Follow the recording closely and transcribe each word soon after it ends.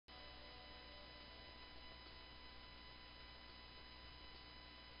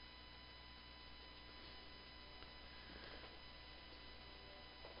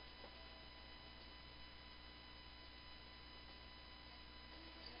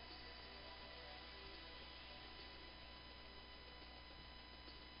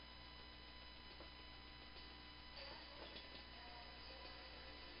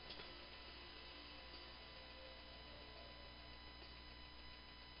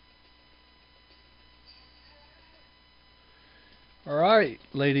All right,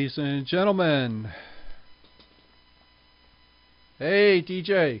 ladies and gentlemen. Hey,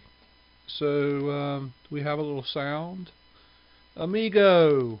 DJ. So, we have a little sound.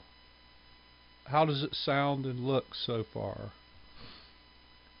 Amigo, how does it sound and look so far?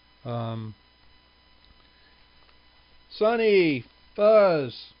 Um, Sunny,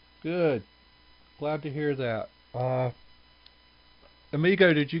 Fuzz, good. Glad to hear that.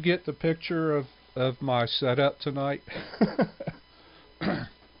 Amigo, did you get the picture of my setup tonight?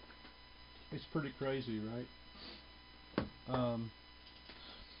 It's pretty crazy, right?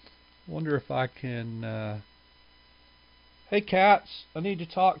 Wonder if I can. Hey, cats, I need to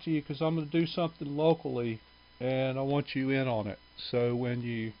talk to you because I'm going to do something locally, and I want you in on it. So when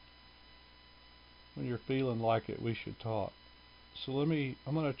you're feeling like it, we should talk. So I'm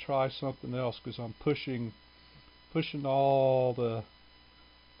going to try something else because I'm pushing all the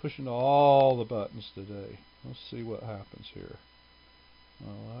pushing all the buttons today. Let's see what happens here.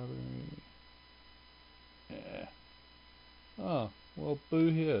 Library. Yeah. Oh, well, boo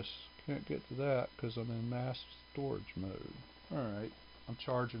hiss. Can't get to that because I'm in mass storage mode. Alright, I'm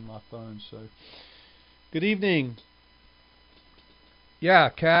charging my phone, so. Good evening. Yeah,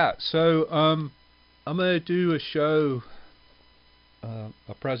 Kat. So, I'm going to do a show,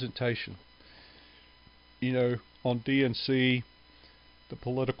 a presentation, on DNC, the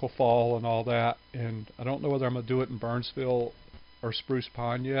political fall and all that. And I don't know whether I'm going to do it in Burnsville or Spruce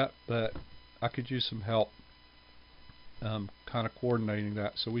Pine yet, but I could use some help kind of coordinating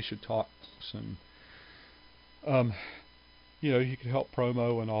that. So we should talk soon. You could help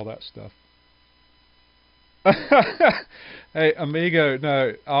promo and all that stuff. Hey, amigo,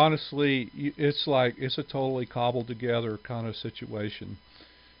 no, honestly, it's a totally cobbled together kind of situation.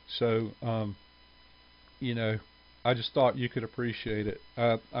 So, you know, I just thought you could appreciate it.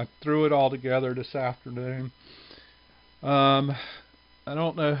 I threw it all together this afternoon. Um, I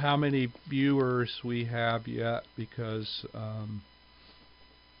don't know how many viewers we have yet because I'm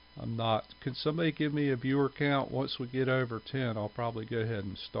not. Can somebody give me a viewer count? Once we get over 10, I'll probably go ahead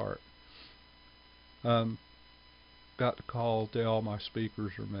and start. Um, got to call Dale. My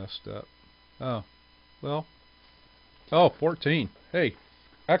speakers are messed up. Oh, well. Oh, 14. Hey,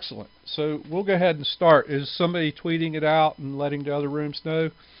 excellent. So we'll go ahead and start. Is somebody tweeting it out and letting the other rooms know?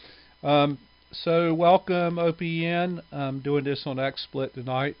 So welcome, OPN. I'm doing this on XSplit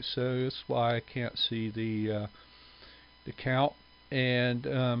tonight, so that's why I can't see the count.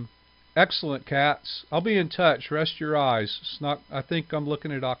 And excellent, cats. I'll be in touch. Rest your eyes. It's not. I think I'm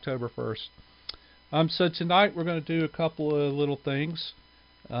looking at October 1st. So tonight we're going to do a couple of little things.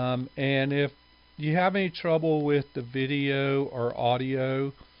 And if you have any trouble with the video or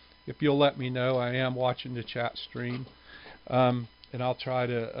audio, if you'll let me know, I am watching the chat stream. And I'll try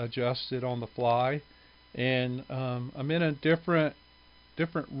to adjust it on the fly. And I'm in a different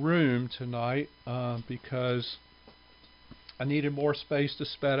room tonight because I needed more space to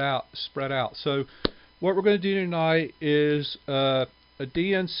spread out. So what we're going to do tonight is a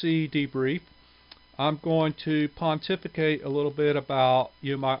DNC debrief. I'm going to pontificate a little bit about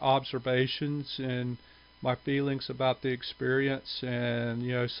my observations and my feelings about the experience,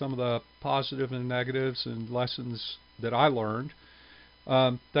 and some of the positive and negatives and lessons that I learned.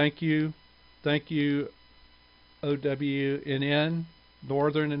 Thank you, OWNN,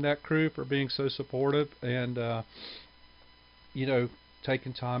 Northern and that crew for being so supportive and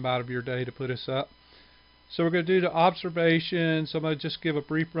taking time out of your day to put us up. So we're going to do the observations. I'm going to just give a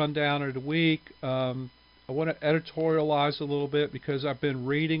brief rundown of the week. I want to editorialize a little bit because I've been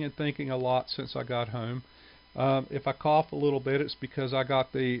reading and thinking a lot since I got home. If I cough a little bit, it's because I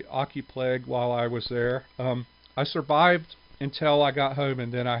got the Occuplague while I was there. I survived until I got home,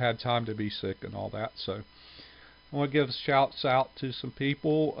 and then I had time to be sick and all that. So I want to give shouts out to some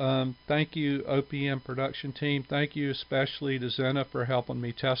people. Thank you, OPM production team. Thank you especially to Zena for helping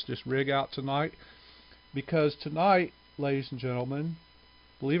me test this rig out tonight. Because tonight, ladies and gentlemen,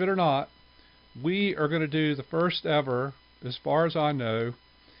 believe it or not, we are going to do the first ever, as far as I know,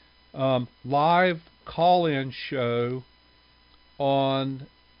 live call-in show on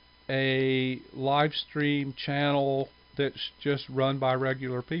a live stream channel that's just run by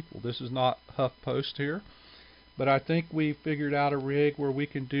regular people. This is not HuffPost here, but I think we figured out a rig where we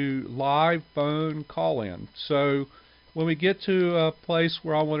can do live phone call-in. So when we get to a place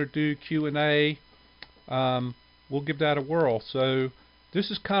where I want to do Q&A, we'll give that a whirl. So this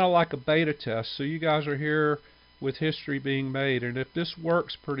is kind of like a beta test. So you guys are here with history being made. And if this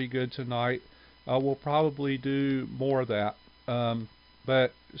works pretty good tonight, we'll probably do more of that.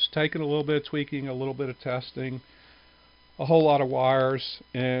 But it's taken a little bit of tweaking, a little bit of testing, a whole lot of wires,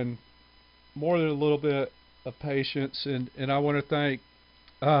 and more than a little bit, of patience, and I want to thank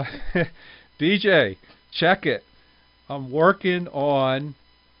uh, DJ. Check it. I'm working on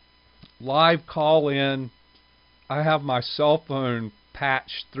live call-in. I have my cell phone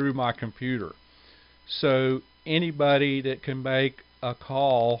patched through my computer, so anybody that can make a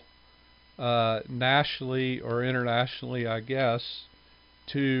call nationally or internationally, I guess,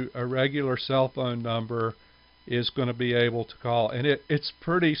 to a regular cell phone number is going to be able to call, and it's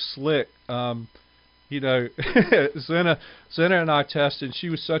pretty slick. You know, Zena and I tested. She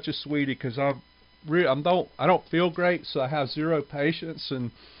was such a sweetie because I don't feel great, so I have zero patience,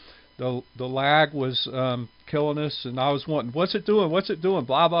 and the lag was killing us, and I was wanting, what's it doing,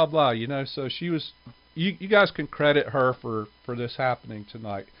 blah blah blah, you know. So she was. You guys can credit her for this happening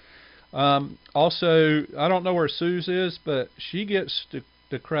tonight. Also, I don't know where Suze is, but she gets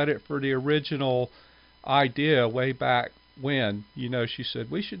the credit for the original idea way back when. You know, she said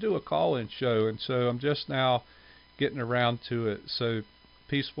we should do a call-in show, and so I'm just now getting around to it. So,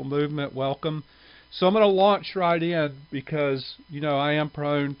 Peaceful Movement, welcome. So I'm going to launch right in because, you know, I am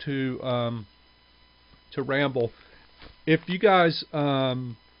prone to ramble. If you guys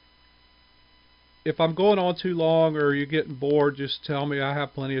if I'm going on too long or you're getting bored, just tell me. I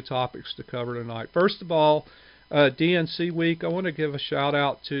have plenty of topics to cover tonight. First of all, DNC week, I want to give a shout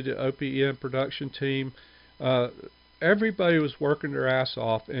out to the OPM production team. Everybody was working their ass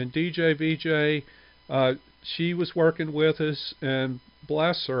off, and DJ VJ, she was working with us, and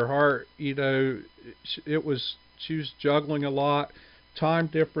bless her heart, you know, she was juggling a lot, time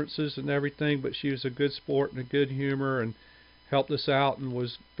differences and everything, but she was a good sport and a good humor, and helped us out and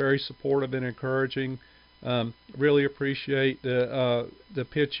was very supportive and encouraging. Really appreciate the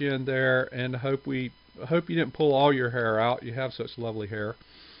pitch in there, and hope you didn't pull all your hair out. You have such lovely hair.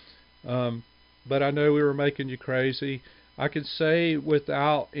 But I know we were making you crazy. I can say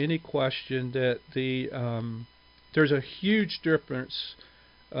without any question that there's a huge difference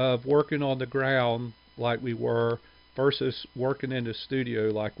of working on the ground like we were versus working in the studio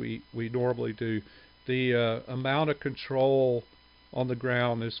like we normally do. The amount of control on the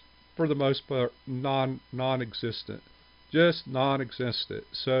ground is, for the most part, non-existent, just non-existent.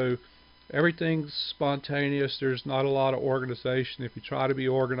 So everything's spontaneous. There's not a lot of organization. If you try to be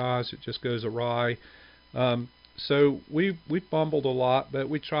organized, it just goes awry. So we fumbled a lot, but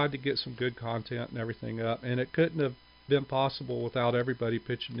we tried to get some good content and everything up, and it couldn't have been possible without everybody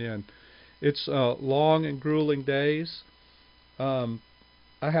pitching in. It's long and grueling days. I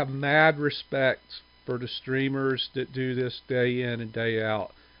have mad respect for the streamers that do this day in and day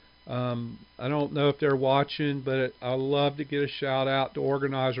out. I don't know if they're watching, but I love to get a shout out to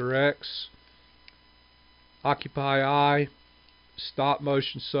Organizer X, Occupy I, Stop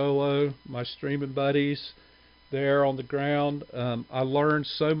Motion Solo, my streaming buddies there on the ground. I learned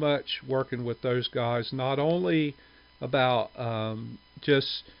so much working with those guys, not only about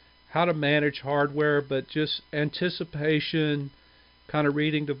just how to manage hardware, but just anticipation, kind of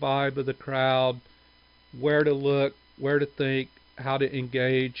reading the vibe of the crowd, where to look, where to think, how to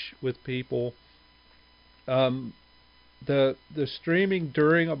engage with people. The streaming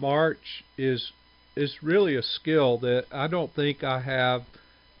during a march is really a skill that I don't think I have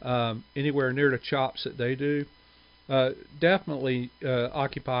anywhere near the chops that they do. Definitely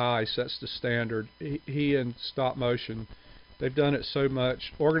Occupy I sets the standard. He and Stop Motion, they've done it so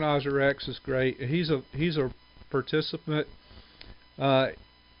much. Organizer X is great. He's a participant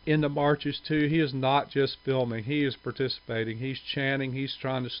in the marches too. He is not just filming, he is participating. He's chanting, he's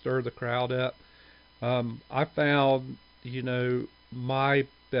trying to stir the crowd up. I found, you know, my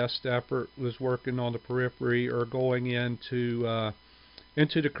best effort was working on the periphery or going into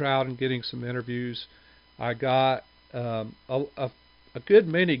the crowd and getting some interviews. I got a good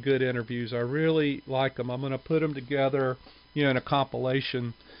many good interviews. I really like them. I'm going to put them together, you know, in a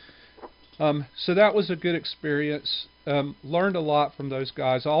compilation. So that was a good experience. Learned a lot from those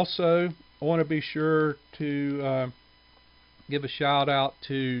guys. Also, I want to be sure to give a shout out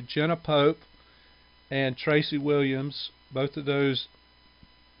to Jenna Pope and Tracy Williams. Both of those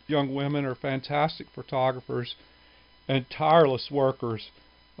young women are fantastic photographers and tireless workers.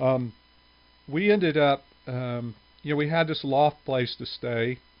 We ended up, you know, we had this loft place to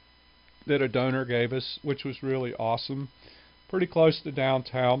stay that a donor gave us, which was really awesome. Pretty close to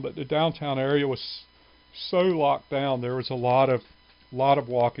downtown, but the downtown area was so locked down. There was a lot of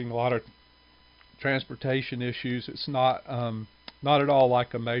walking, a lot of transportation issues. It's not at all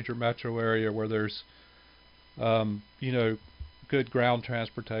like a major metro area where there's you know, good ground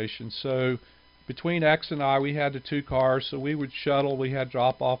transportation. So between X and I, we had the two cars, so we would shuttle. We had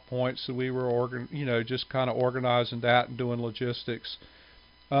drop-off points, so we were you know, just kind of organizing that and doing logistics.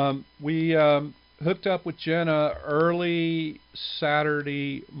 We hooked up with Jenna early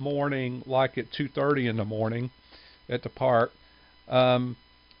Saturday morning, like at 2:30 in the morning at the park. Um,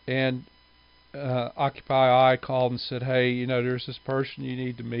 and Occupy I called and said, hey, there's this person you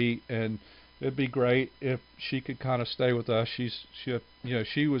need to meet, and it'd be great if she could kind of stay with us. She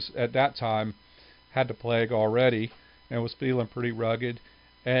was at that time had the plague already and was feeling pretty rugged.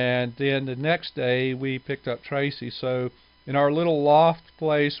 And then the next day we picked up Tracy. So in our little loft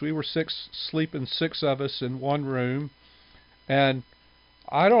place, we were sleeping six of us in one room, and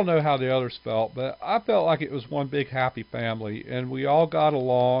I don't know how the others felt, but I felt like it was one big happy family, and we all got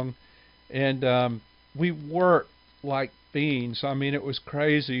along, and we worked like fiends. I mean, it was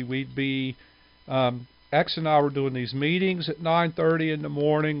crazy. We'd be X and I were doing these meetings at 9:30 in the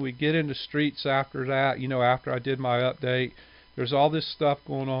morning. We'd get in the streets after that, after I did my update. There's all this stuff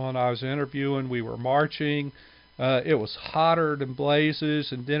going on. I was interviewing. We were marching. It was hotter than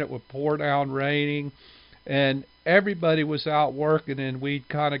blazes, and then it would pour down raining. And everybody was out working, and we'd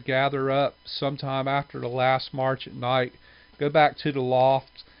kind of gather up sometime after the last march at night, go back to the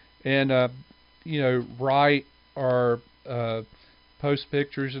loft, and write or post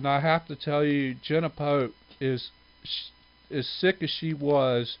pictures. And I have to tell you, Jenna Pope is as sick as she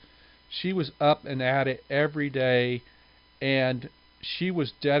was up and at it every day, and she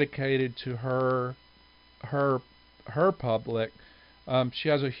was dedicated to her public. She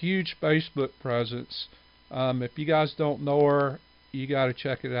has a huge Facebook presence. If you guys don't know her, you got to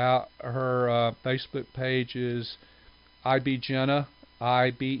check it out. Her Facebook page is IBJenna,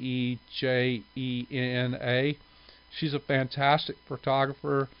 IBEJENNA. She's a fantastic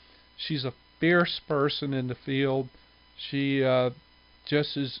photographer. She's a fierce person in the field. She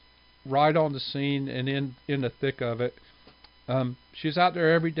just is right on the scene and in the thick of it. She's out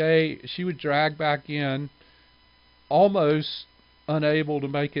there every day. She would drag back in, almost unable to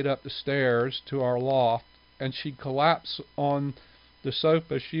make it up the stairs to our loft, and she'd collapse on the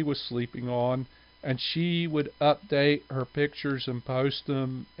sofa she was sleeping on, and she would update her pictures and post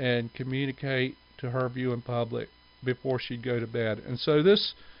them and communicate to her viewing public before she'd go to bed. And so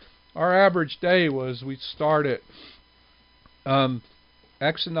our average day was, we'd start at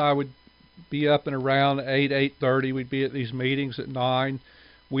X and I would be up and around 8:30. We'd be at these meetings at 9.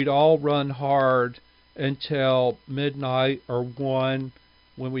 We'd all run hard until midnight or 1.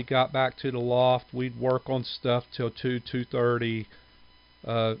 When we got back to the loft, we'd work on stuff till 2:30,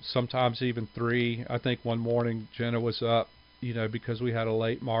 sometimes even 3. I think one morning Jenna was up, because we had a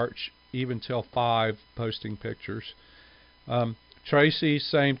late march, even till 5 posting pictures. Tracy,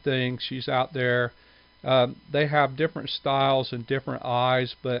 same thing. She's out there. They have different styles and different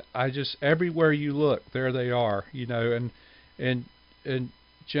eyes, but everywhere you look, there they are, and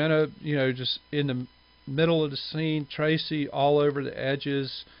Jenna, just in the middle of the scene, Tracy all over the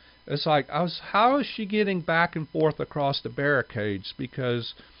edges. It's like, how is she getting back and forth across the barricades?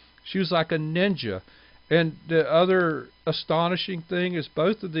 Because she was like a ninja. And the other astonishing thing is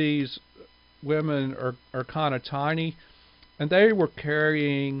both of these women are kind of tiny, and they were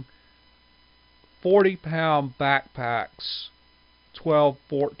carrying 40-pound backpacks 12,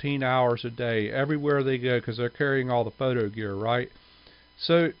 14 hours a day everywhere they go, because they're carrying all the photo gear, right?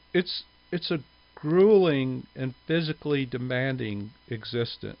 So it's a grueling and physically demanding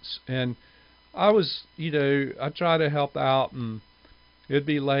existence. And I try to help out, and it'd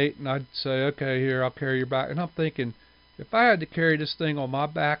be late, and I'd say, okay, here, I'll carry your back. And I'm thinking, if I had to carry this thing on my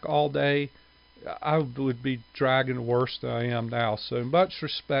back all day, I would be dragging worse than I am now. So much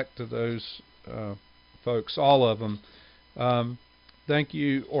respect to those folks, all of them. Thank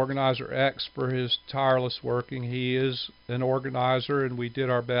you, Organizer X, for his tireless working. He is an organizer, and we did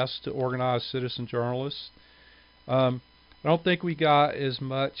our best to organize citizen journalists. I don't think we got as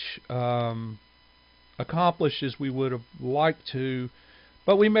much accomplished as we would have liked to,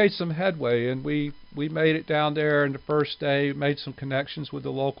 but we made some headway, and we made it down there in the first day, made some connections with the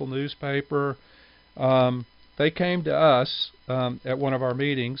local newspaper. They came to us at one of our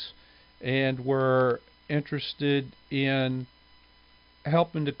meetings and were interested in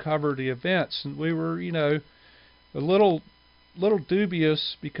helping to cover the events, and we were, a little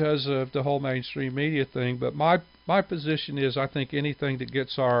dubious because of the whole mainstream media thing. But my position is, I think anything that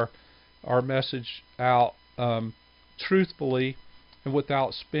gets our message out truthfully and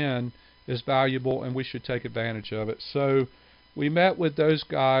without spin is valuable, and we should take advantage of it. So we met with those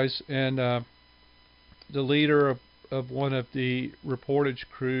guys, and the leader of one of the reportage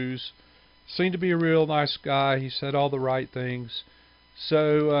crews seemed to be a real nice guy. He said all the right things.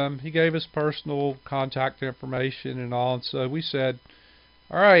 So he gave us personal contact information and all, and so we said,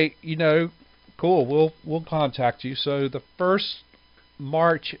 all right, cool, we'll contact you. So the first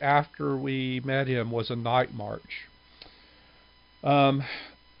march after we met him was a night march.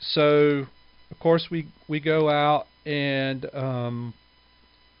 So of course we go out, and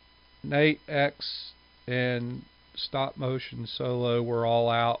Nate X and Stop Motion Solo were all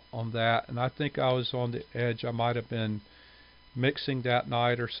out on that, and I think I was on the edge. I might have been mixing that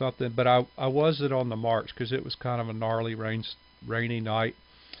night or something, but I wasn't on the march because it was kind of a gnarly rainy night.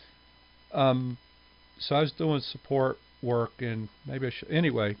 So I was doing support work, and maybe I should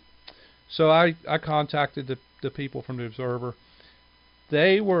anyway. So I contacted the people from the Observer.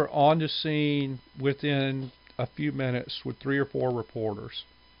 They were on the scene within a few minutes with 3 or 4 reporters.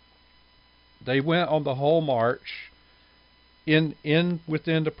 They went on the whole march within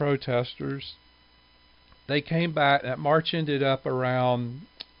the protesters. They came back. That march ended up around,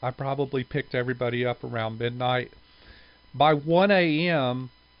 I probably picked everybody up around midnight. By 1 a.m.,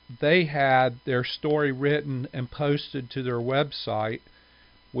 they had their story written and posted to their website,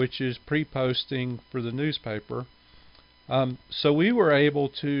 which is pre-posting for the newspaper. So we were able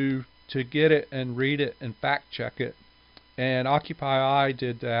to get it and read it and fact check it, and Occupy I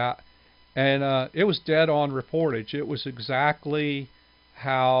did that, and it was dead on reportage. It was exactly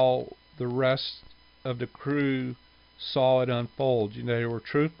how the rest of the crew saw it unfold. You know, they were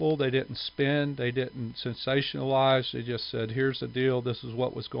truthful. They didn't spin. They didn't sensationalize. They just said, "Here's the deal. This is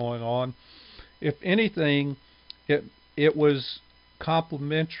what was going on." If anything, it was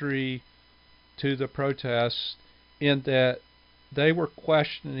complimentary to the protests in that they were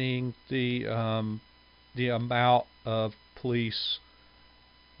questioning the amount of police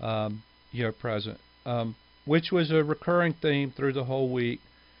present, which was a recurring theme through the whole week.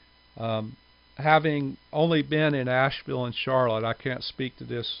 Having only been in Asheville and Charlotte, I can't speak to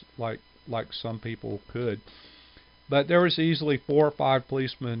this like some people could, but there was easily 4 or 5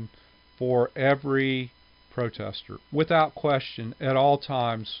 policemen for every protester, without question. At all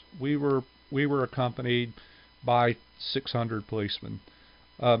times, we were accompanied by 600 policemen,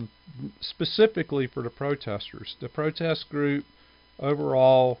 specifically for the protesters. The protest group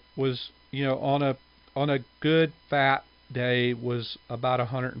overall was, on a good fat day, was about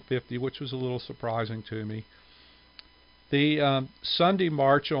 150, which was a little surprising to me. The Sunday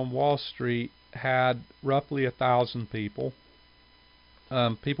march on Wall Street had roughly 1,000 people.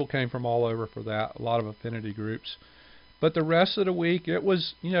 People came from all over for that, a lot of affinity groups. But the rest of the week, it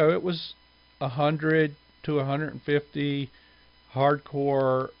was 100 to 150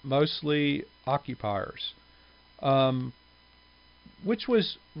 hardcore, mostly occupiers, which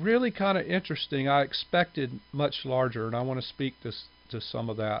was really kind of interesting. I expected much larger, and I want to speak to some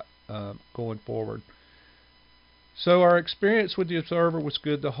of that going forward. So our experience with the Observer was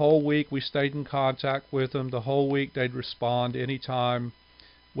good the whole week. We stayed in contact with them the whole week. They'd respond anytime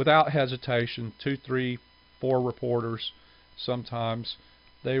without hesitation. 2, 3, 4 reporters sometimes.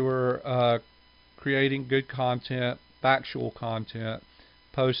 They were creating good content, factual content,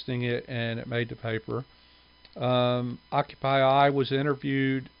 posting it, and it made the paper. Occupy I was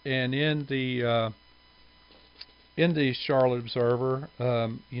interviewed, and in the Charlotte Observer,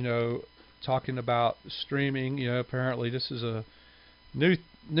 talking about streaming. Apparently this is a new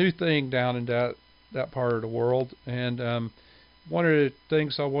thing down in that part of the world, and one of the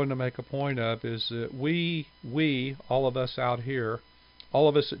things I wanted to make a point of is that we all of us out here, all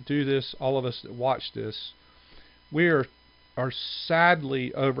of us that do this, all of us that watch this, we are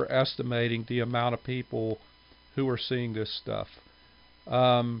sadly overestimating the amount of people who are seeing this stuff.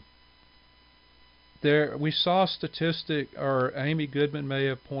 We saw a statistic, or Amy Goodman may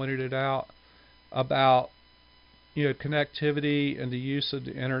have pointed it out, about connectivity and the use of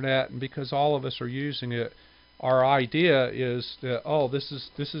the internet, and because all of us are using it, our idea is that,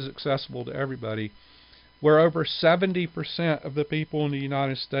 this is accessible to everybody. Where over 70% of the people in the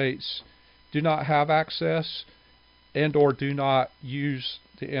United States do not have access and or do not use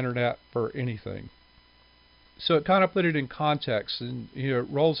the internet for anything. So it kind of put it in context, and it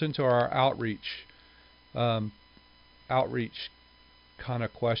rolls into our outreach kind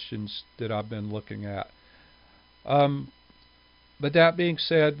of questions that I've been looking at. But that being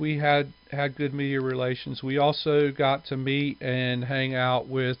said, we had good media relations. We also got to meet and hang out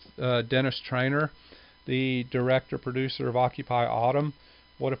with Dennis Traynor, the director-producer of Occupy Autumn.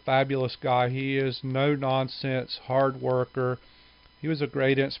 What a fabulous guy he is. No nonsense, hard worker. He was a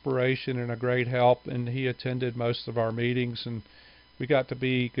great inspiration and a great help, and he attended most of our meetings, and we got to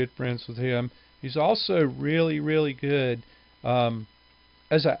be good friends with him. He's also really, really good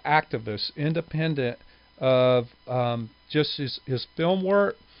as an activist, independent of just his film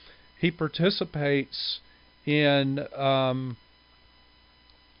work. He participates in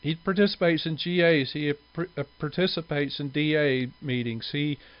He participates in GAs. He participates in DA meetings.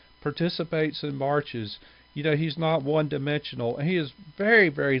 He participates in marches. You know, he's not one-dimensional. He is very,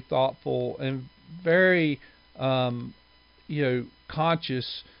 very thoughtful and very,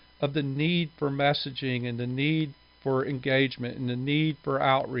 conscious of the need for messaging and the need for engagement and the need for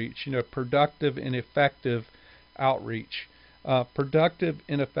outreach. You know, productive and effective outreach, productive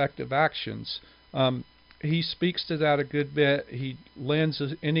and effective actions. He speaks to that a good bit. He lends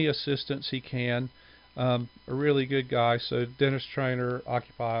any assistance he can. A really good guy. So Dennis Trainer,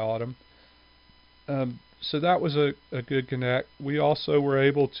 Occupy Autumn. So that was a good connect. We also were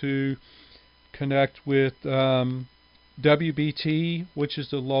able to connect with WBT, which is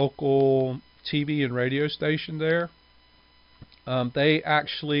the local TV and radio station there. They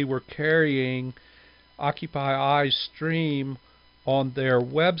actually were carrying Occupy I's stream on their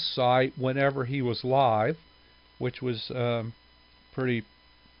website whenever he was live, which was pretty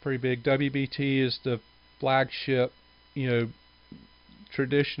big. WBT is the flagship,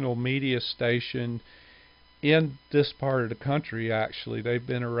 traditional media station in this part of the country. Actually, they've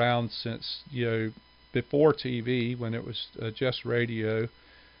been around since before TV, when it was just radio.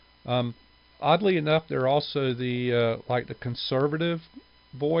 Oddly enough, they're also the like the conservative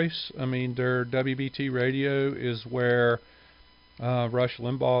voice. I mean, their WBT radio is where Rush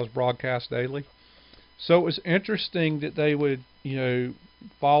Limbaugh is broadcast daily. So it was interesting that they would,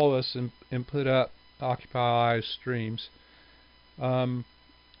 follow us and put up Occupy streams. I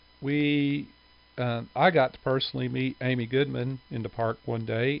got to personally meet Amy Goodman in the park one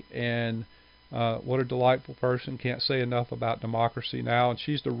day, and what a delightful person. Can't say enough about Democracy Now! And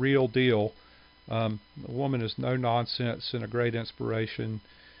she's the real deal. The woman is no nonsense and a great inspiration.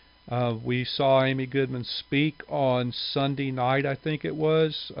 We saw Amy Goodman speak on Sunday night, I think it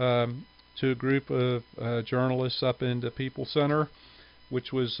was, to a group of journalists up in the People Center,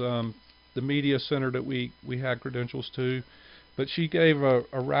 which was the media center that we had credentials to. But she gave a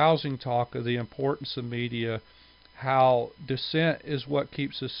rousing talk of the importance of media, how dissent is what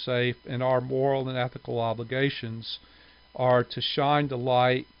keeps us safe, and our moral and ethical obligations are to shine the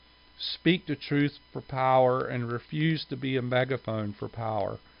light, speak the truth for power, and refuse to be a megaphone for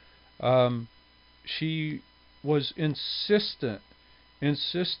power. She was insistent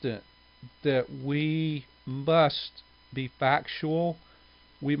that we must be factual,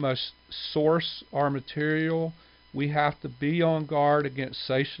 we must source our material, we have to be on guard against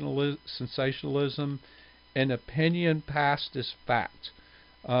sensationalism, and opinion passed as fact.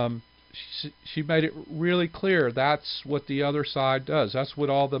 She made it really clear that's what the other side does. That's what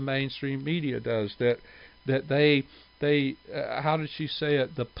all the mainstream media does. That they how did she say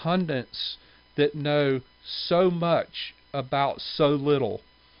it? The pundits that know so much about so little,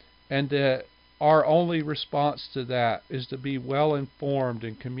 and that our only response to that is to be well informed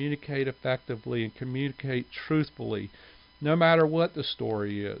and communicate effectively and communicate truthfully, no matter what the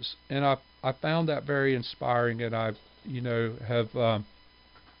story is. And I found that very inspiring, and I have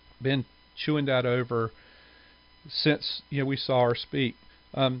been chewing that over since we saw her speak.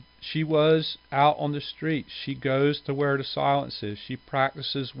 She was out on the street. She goes to where the silence is. She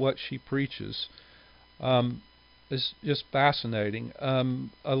practices what she preaches. It's just fascinating.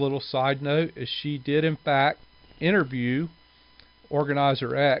 A little side note is she did in fact interview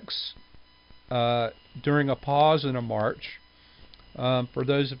Organizer X during a pause in a march. For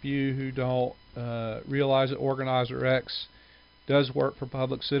those of you who don't realize that Organizer X does work for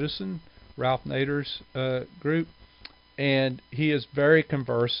Public Citizen, Ralph Nader's group, and he is very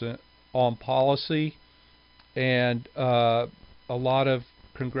conversant on policy and a lot of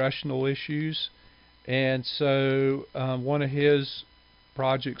congressional issues. And so one of his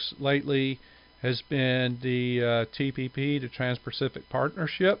projects lately has been the TPP, the Trans-Pacific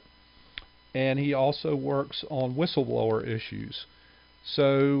Partnership, and he also works on whistleblower issues.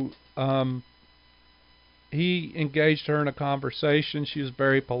 So he engaged her in a conversation. She was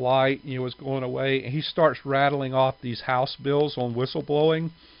very polite, was going away, and he starts rattling off these House bills on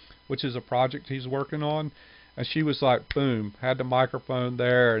whistleblowing, which is a project he's working on. And she was like, boom, had the microphone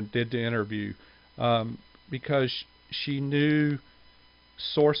there and did the interview. Because she knew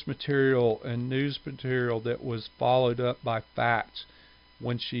source material and news material that was followed up by facts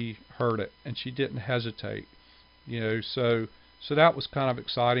when she heard it, and she didn't hesitate. So that was kind of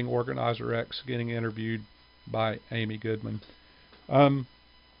exciting. Organizer X getting interviewed by Amy Goodman.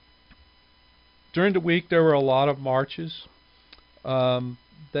 During the week there were a lot of marches.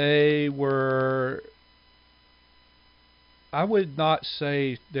 They were, I would not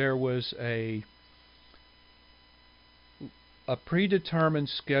say there was a predetermined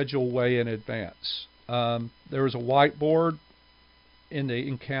schedule way in advance. There was a whiteboard in the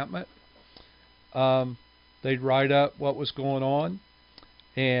encampment. They'd write up what was going on,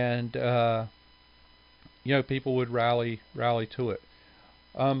 and people would rally to it.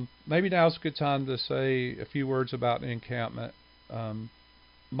 Maybe now's a good time to say a few words about the encampment.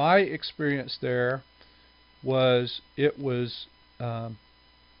 My experience there was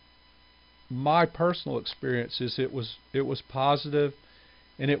my personal experience is it was positive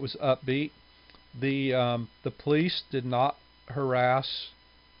and it was upbeat. The police did not harass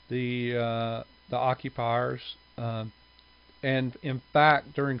the occupiers, and in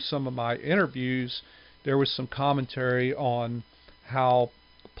fact, during some of my interviews, there was some commentary on how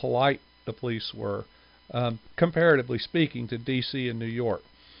polite the police were, comparatively speaking, to D.C. and New York.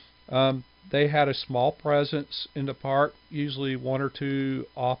 They had a small presence in the park, usually 1 or 2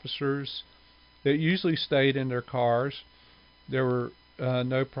 officers that usually stayed in their cars. There were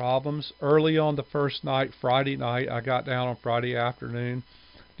no problems. Early on the first night, Friday night, I got down on Friday afternoon,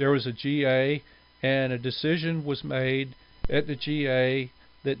 there was a GA, and a decision was made at the GA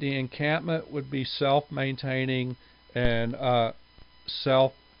that the encampment would be self-maintaining and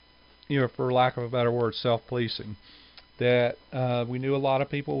for lack of a better word, self-policing. That we knew a lot of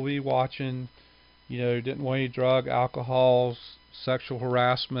people would be watching, didn't want any drug, alcohol, sexual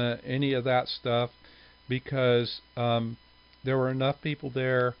harassment, any of that stuff, because there were enough people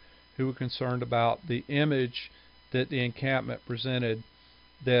there who were concerned about the image that the encampment presented,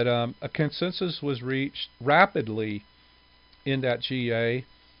 that a consensus was reached rapidly in that GA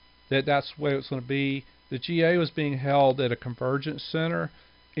that's the way it was going to be. The GA was being held at a convergence center.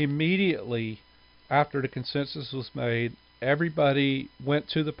 Immediately after the consensus was made, everybody went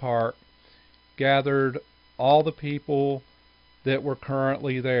to the park, gathered all the people that were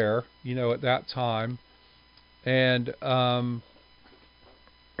currently there, at that time, and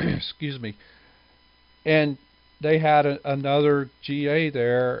excuse me, and they had another GA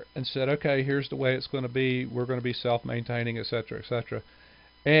there and said, okay, here's the way it's going to be. We're going to be self-maintaining, etc., etc.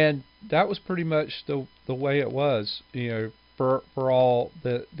 And that was pretty much the way it was, for all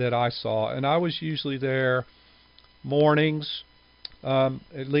that I saw. And I was usually there mornings,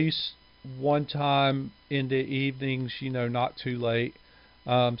 at least one time in the evenings, not too late.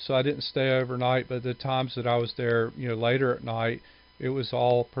 So I didn't stay overnight, but the times that I was there, later at night, it was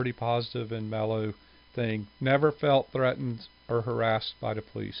all pretty positive and mellow thing. Never felt threatened or harassed by the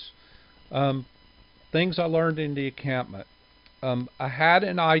police. Things I learned in the encampment. I had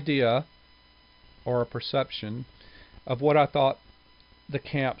an idea or a perception of what I thought the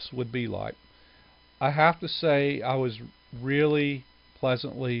camps would be like. I have to say I was really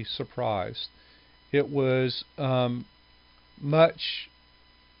pleasantly surprised. It was much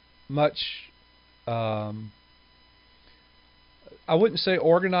I wouldn't say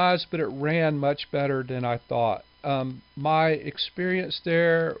organized, but it ran much better than I thought. My experience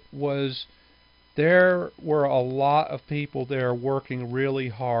there was there were a lot of people there working really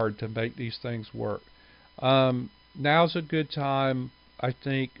hard to make these things work. Now's a good time. I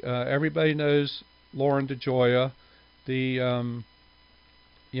think everybody knows Lauren DeJoya,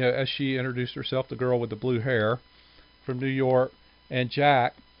 as she introduced herself, the girl with the blue hair from New York, and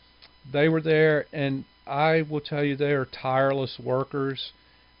Jack. They were there, and I will tell you, they are tireless workers,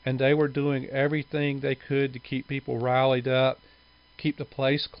 and they were doing everything they could to keep people rallied up, keep the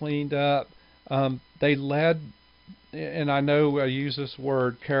place cleaned up. They led, and I know I use this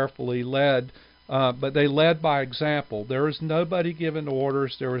word carefully, led, but they led by example. There was nobody giving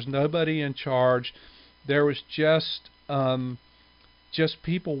orders. There was nobody in charge. There was just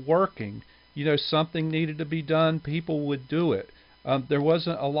people working. Something needed to be done, people would do it. There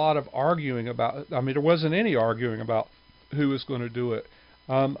wasn't a lot of arguing about, there wasn't any arguing about who was going to do it.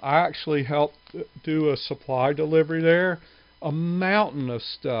 I actually helped do a supply delivery there, a mountain of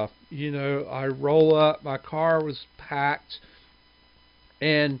stuff. I roll up, my car was packed,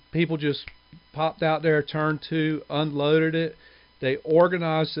 and people just popped out there, turned to, unloaded it. They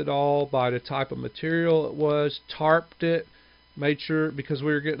organized it all by the type of material it was, tarped it, made sure, because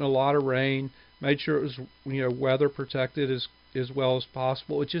we were getting a lot of rain, made sure it was weather protected as well as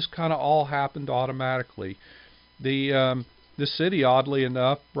possible. It just kind of all happened automatically. The city, oddly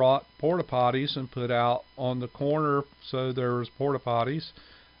enough, brought porta potties and put out on the corner, so there was porta potties.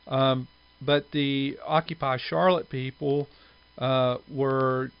 But the Occupy Charlotte people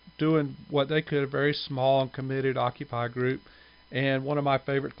were doing what they could, a very small and committed Occupy group. And one of my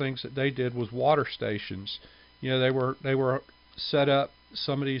favorite things that they did was water stations. They were set up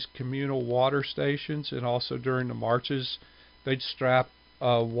some of these communal water stations, and also during the marches, they'd strap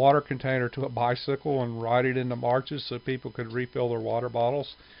a water container to a bicycle and ride it in the marches so people could refill their water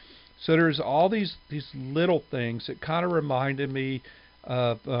bottles. So there's all these little things that kind of reminded me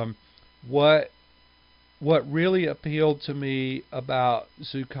of what really appealed to me about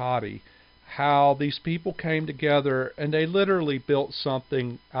Zuccotti, how these people came together and they literally built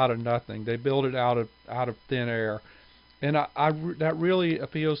something out of nothing. They built it out of thin air, and that really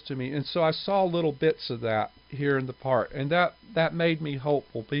appeals to me. And so I saw little bits of that here in the park, and that made me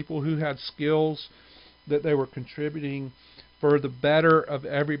hopeful. People who had skills that they were contributing for the better of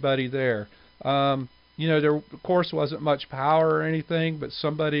everybody there. There of course wasn't much power or anything, but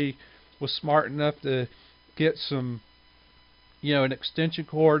somebody was smart enough to get some, an extension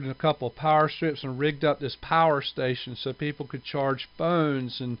cord and a couple of power strips and rigged up this power station so people could charge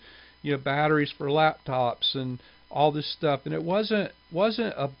phones and, batteries for laptops and all this stuff. And it wasn't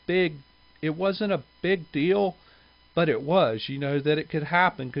a big deal, but it was, that it could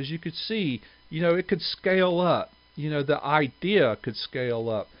happen because you could see, it could scale up. The idea could scale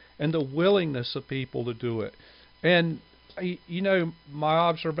up, and the willingness of people to do it. And my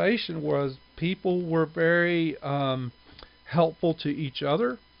observation was people were very helpful to each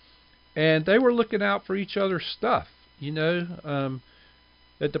other, and they were looking out for each other's stuff.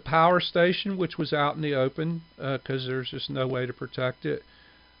 At the power station, which was out in the open because there's just no way to protect it,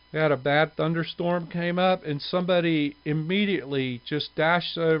 they had a bad thunderstorm came up, and somebody immediately just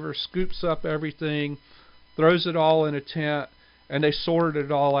dashes over, scoops up everything, throws it all in a tent, and they sorted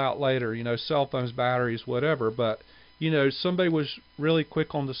it all out later, cell phones, batteries, whatever. But, somebody was really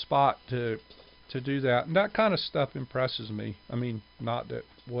quick on the spot to do that. And that kind of stuff impresses me. I mean, not that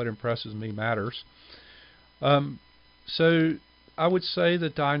what impresses me matters. So I would say the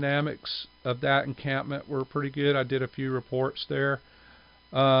dynamics of that encampment were pretty good. I did a few reports there.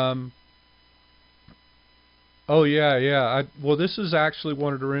 Oh yeah. Well, this is actually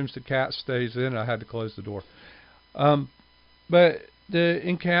one of the rooms the cat stays in. I had to close the door. But the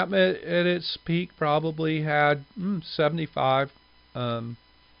encampment at its peak probably had 75,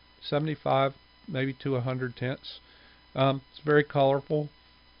 maybe to 100 tents. It's very colorful.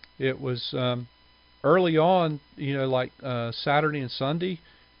 It was early on, like Saturday and Sunday,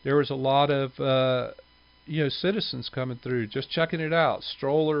 there was a lot of citizens coming through, just checking it out,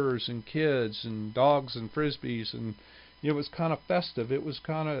 strollers and kids and dogs and frisbees, and it was kind of festive. It was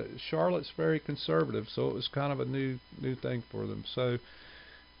kind of, Charlotte's very conservative, so it was kind of a new thing for them. So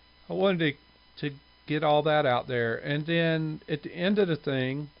I wanted to get all that out there. And then at the end of the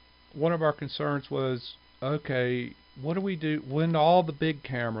thing, one of our concerns was, okay, what do we do when all the big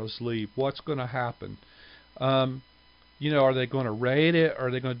cameras leave? What's going to happen? Are they going to raid it?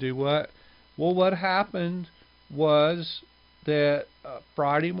 Are they going to do what? Well, what happened was that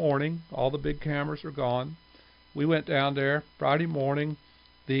Friday morning, all the big cameras were gone. We went down there Friday morning.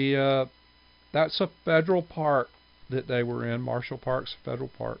 That's a federal park that they were in. Marshall Park's a federal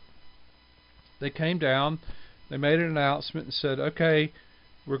park. They came down. They made an announcement and said, okay,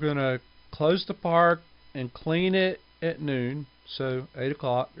 we're going to close the park and clean it at noon. So 8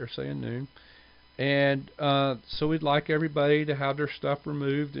 o'clock, they're saying noon. And so we'd like everybody to have their stuff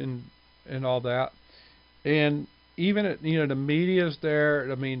removed and all that. And even at, the media's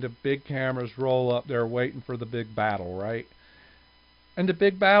there. I mean, the big cameras roll up there waiting for the big battle, right? And the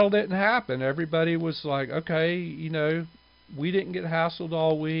big battle didn't happen. Everybody was like, okay, we didn't get hassled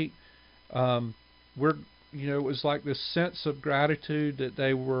all week. It was like this sense of gratitude that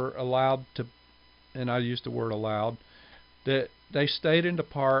they were allowed to, and I used the word allowed, that they stayed in the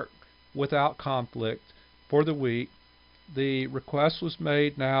park without conflict for the week. The request was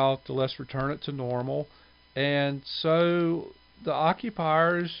made now to let's return it to normal. And so the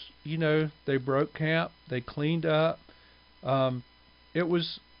occupiers, they broke camp, they cleaned up. It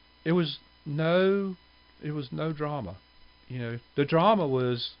was no drama. The drama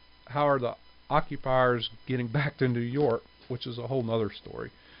was how are the occupiers getting back to New York, which is a whole nother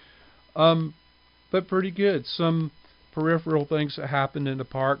story. But pretty good. Some peripheral things that happened in the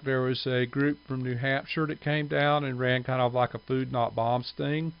park. There was a group from New Hampshire that came down and ran kind of like a food not bombs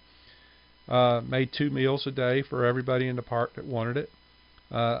thing. Made 2 meals a day for everybody in the park that wanted it.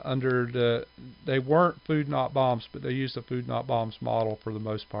 They weren't food not bombs, but they used the food not bombs model for the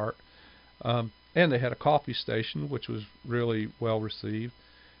most part. And they had a coffee station, which was really well received.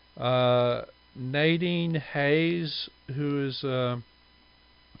 Nadine Hayes, who is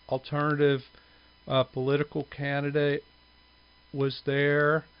alternative political candidate, was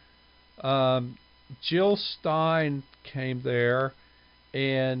there. Jill Stein came there,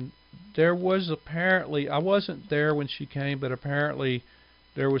 and there was apparently, I wasn't there when she came, but apparently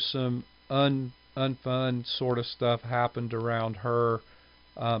there was some unfun sort of stuff happened around her.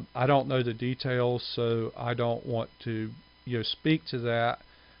 I don't know the details, so I don't want to speak to that.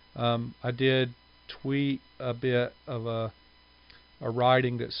 I did tweet a bit of a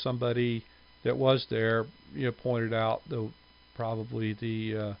writing that somebody that was there, pointed out probably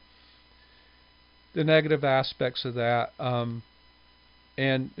the negative aspects of that,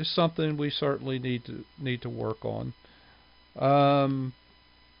 and it's something we certainly need to work on. Um,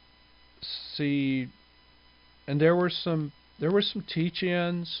 see, and there were some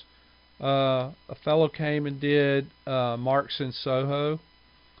teach-ins. A fellow came and did Marx in Soho,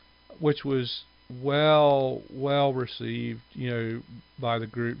 which was well received, by the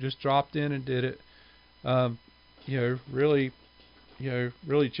group. Just dropped in and did it. Um, really,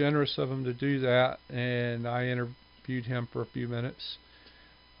 really generous of him to do that, and I interviewed him for a few minutes.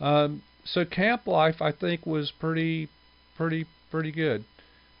 So camp life, I think, was pretty good.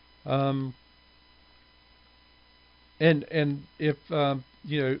 Um, and if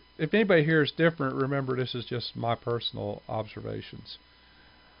anybody here is different, remember this is just my personal observations.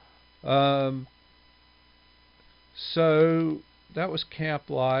 Um, so that was camp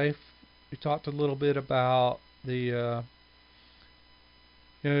life. We talked a little bit about I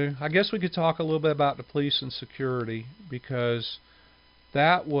guess we could talk a little bit about the police and security, because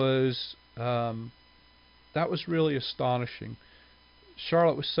that was um, that was really astonishing.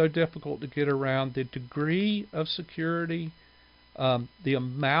 Charlotte was so difficult to get around. The degree of security, the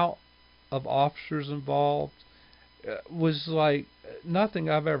amount of officers involved, was like nothing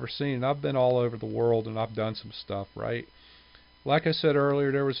I've ever seen. I've been all over the world and I've done some stuff, right? Like I said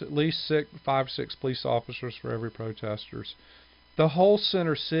earlier, there was at least 5, 6 police officers for every protesters. The whole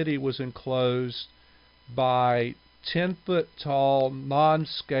center city was enclosed by 10-foot tall,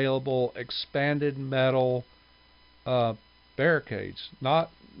 non-scalable, expanded metal uh, barricades.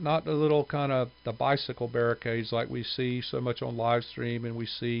 Not the little kind of the bicycle barricades like we see so much on live stream, and we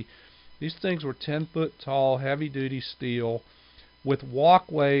see these things were 10-foot tall, heavy-duty steel, with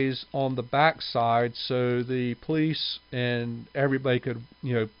walkways on the backside so the police and everybody could,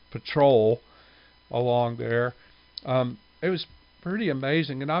 patrol along there. It was pretty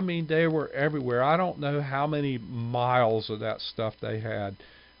amazing, and I mean they were everywhere. I don't know how many miles of that stuff they had,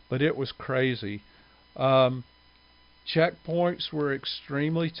 but it was crazy. Um, Checkpoints were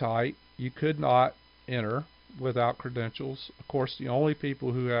extremely tight. You could not enter without credentials. Of course, the only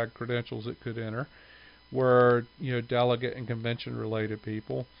people who had credentials that could enter were, delegate and convention related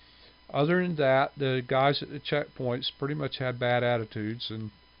people. Other than that, the guys at the checkpoints pretty much had bad attitudes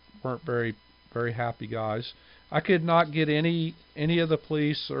and weren't very happy guys. I could not get any of the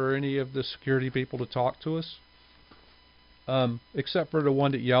police or any of the security people to talk to us, except for the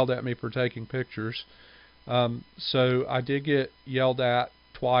one that yelled at me for taking pictures. So I did get yelled at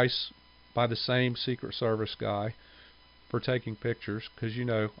twice by the same Secret Service guy for taking pictures, because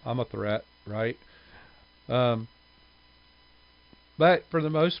I'm a threat, right? Um, but for the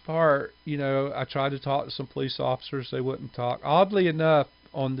most part, I tried to talk to some police officers. They wouldn't talk. Oddly enough,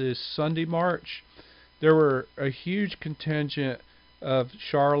 on this Sunday march, there were a huge contingent of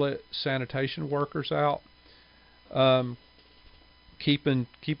Charlotte sanitation workers out, um, keeping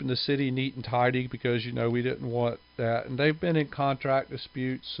the city neat and tidy, because we didn't want that. And they've been in contract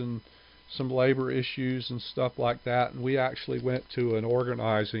disputes and some labor issues and stuff like that. And we actually went to an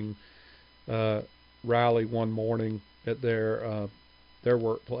organizing rally one morning at their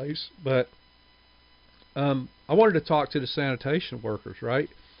workplace. But I wanted to talk to the sanitation workers, right?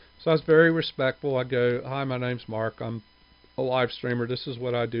 So I was very respectful. I go, "Hi, my name's Mark. I'm a live streamer. This is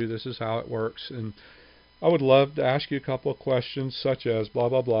what I do. This is how it works. And I would love to ask you a couple of questions, such as blah,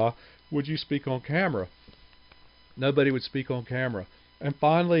 blah, blah. Would you speak on camera?" Nobody would speak on camera. And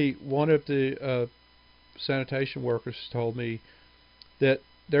finally, one of the sanitation workers told me that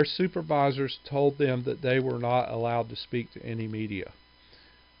their supervisors told them that they were not allowed to speak to any media,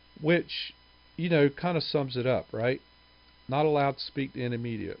 which, kind of sums it up, right? Not allowed to speak to any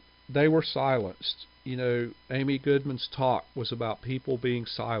media. They were silenced. Amy Goodman's talk was about people being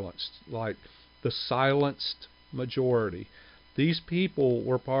silenced, like the silenced majority. These people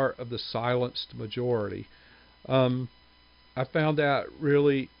were part of the silenced majority. I found that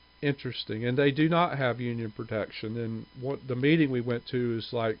really interesting, and they do not have union protection. And what the meeting we went to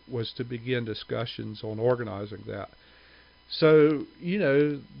was to begin discussions on organizing that. So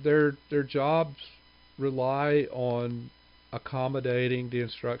their jobs rely on accommodating the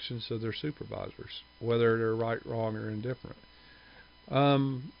instructions of their supervisors, whether they're right, wrong, or indifferent.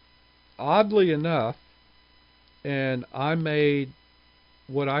 Oddly enough, and I made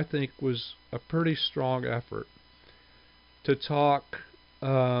what I think was a pretty strong effort to talk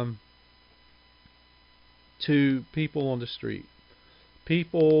to people on the street,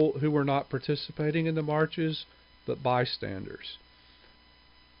 people who were not participating in the marches, but bystanders.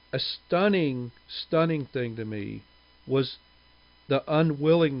 a stunning thing to me was the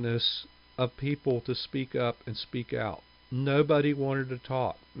unwillingness of people to speak up and speak out. Nobody wanted to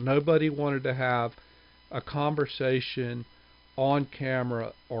talk. Nobody wanted to have a conversation on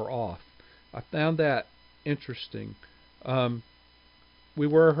camera or off. I found that interesting. We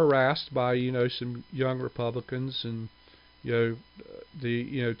were harassed by, some young Republicans and,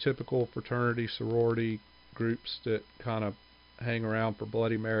 the, typical fraternity, sorority groups that kind of hang around for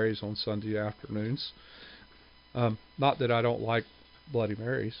Bloody Marys on Sunday afternoons. Not that I don't like Bloody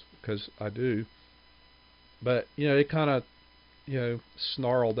Marys, because I do. But, they kind of,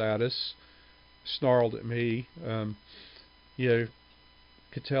 snarled at us, snarled at me.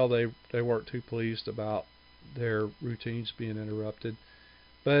 Could tell they weren't too pleased about their routines being interrupted.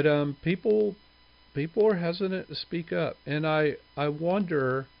 But people are hesitant to speak up, and I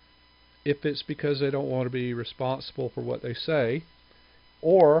wonder if it's because they don't want to be responsible for what they say,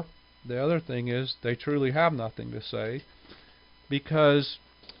 or the other thing is they truly have nothing to say. Because,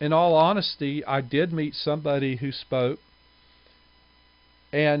 in all honesty, I did meet somebody who spoke,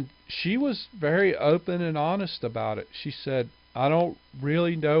 and she was very open and honest about it. She said, I don't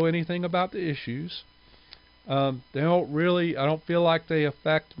really know anything about the issues. I don't feel like they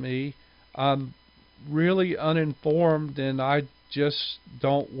affect me. I'm really uninformed, and I just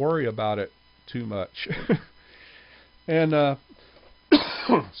don't worry about it too much. And,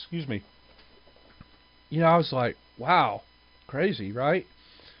 excuse me. I was like, wow, crazy, right?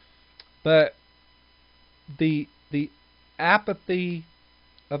 But the apathy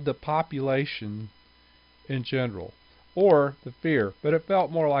of the population in general, or the fear, but it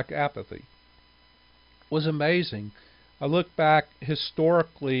felt more like apathy, was amazing. I look back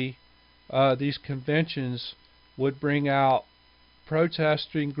historically, these conventions would bring out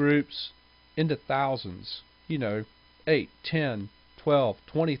protesting groups into thousands, 8, 10, 12,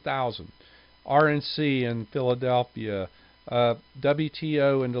 20,000. RNC in Philadelphia,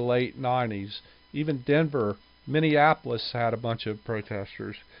 WTO in the late 90s, even Denver, Minneapolis had a bunch of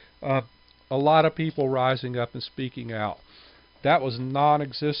protesters. A lot of people rising up and speaking out. That was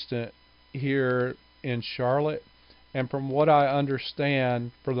non-existent here in Charlotte, and from what I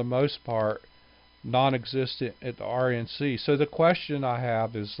understand, for the most part, non-existent at the RNC. So the question I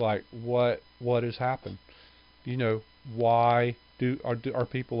have is like, what has happened? Why are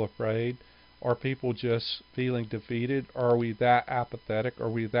people afraid? Are people just feeling defeated? Are we that apathetic? Are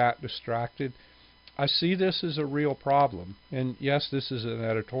we that distracted? I see this as a real problem, and yes, this is an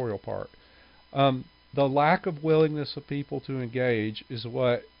editorial part. The lack of willingness of people to engage is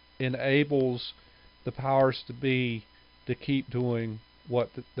what enables the powers to be to keep doing what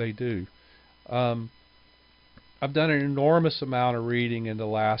they do. I've done an enormous amount of reading in the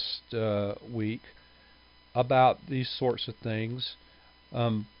last week about these sorts of things.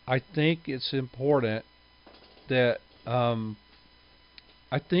 I think it's important that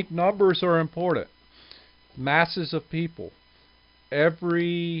I think numbers are important. Masses of people.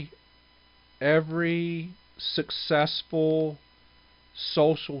 Every successful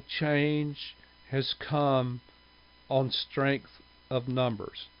social change has come on strength of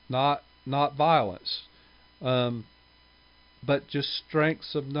numbers, not violence, but just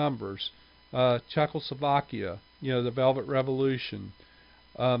strengths of numbers. Czechoslovakia, the Velvet Revolution,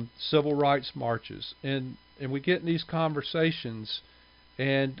 civil rights marches, and we get in these conversations,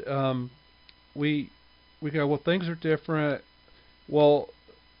 and we go, well, things are different. Well,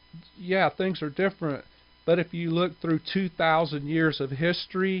 yeah, things are different, but if you look through 2,000 years of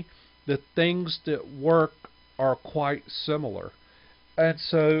history, the things that work are quite similar. And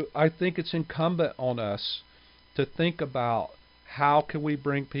so I think it's incumbent on us to think about how can we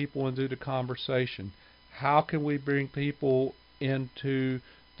bring people into the conversation? How can we bring people into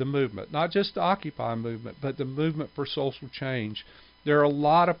the movement? Not just the Occupy movement, but the movement for social change. There are a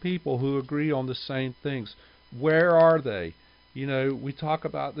lot of people who agree on the same things. Where are they? We talk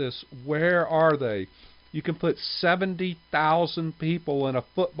about this. Where are they? You can put 70,000 people in a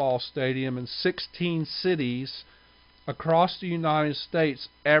football stadium in 16 cities across the United States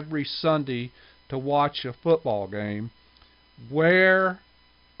every Sunday to watch a football game. Where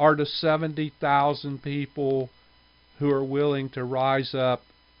are the 70,000 people who are willing to rise up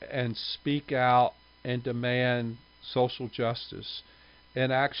and speak out and demand social justice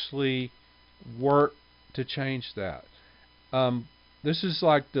and actually work to change that? This is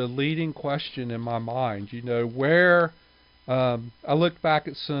like the leading question in my mind. Where I looked back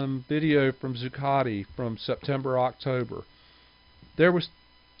at some video from Zuccotti from September, October. There was,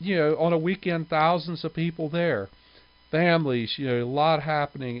 on a weekend, thousands of people there. Families, a lot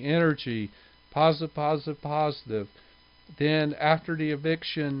happening, energy, positive. Then after the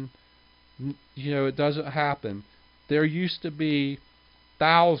eviction, it doesn't happen. There used to be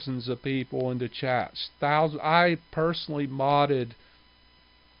thousands of people in the chats. Thousands. I personally modded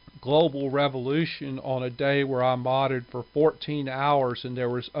Global Revolution on a day where I modded for 14 hours, and there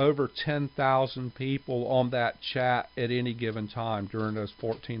was over 10,000 people on that chat at any given time during those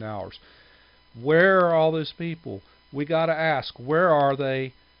 14 hours. Where are all those people? We got to ask, where are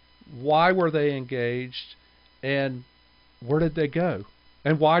they? Why were they engaged? And where did they go?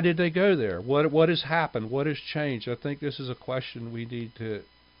 And why did they go there? What has happened? What has changed? I think this is a question we need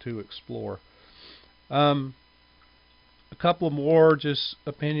to explore. A couple more just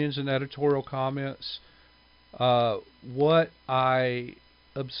opinions and editorial comments. What I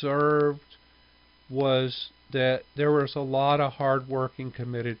observed was that there was a lot of hard-working,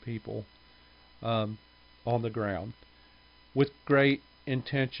 committed people on the ground with great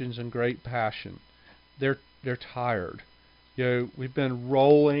intentions and great passion. They're tired. We've been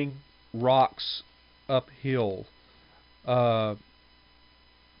rolling rocks uphill for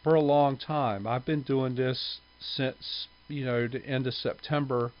a long time. I've been doing this since the end of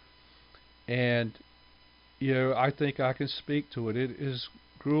September, and I think I can speak to it. It is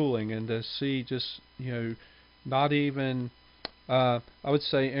grueling, and to see just not even I would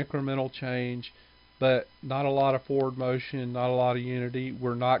say incremental change, but not a lot of forward motion, not a lot of unity.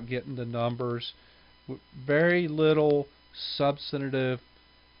 We're not getting the numbers. Very little substantive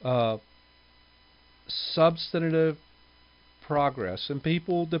progress, and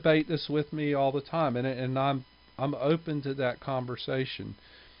people debate this with me all the time, and I'm open to that conversation.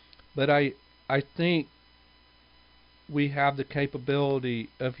 But I think we have the capability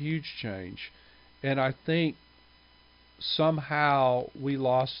of huge change, and I think somehow we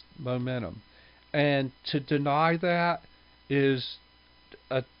lost momentum. And to deny that is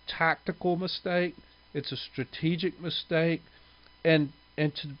a tactical mistake. It's a strategic mistake, and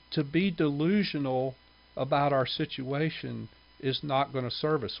to be delusional about our situation is not going to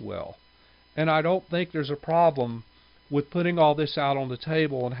serve us well. And I don't think there's a problem with putting all this out on the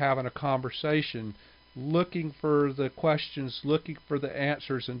table and having a conversation, looking for the questions, looking for the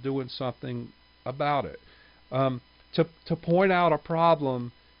answers, and doing something about it. To point out a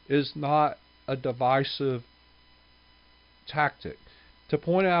problem is not a divisive tactic. To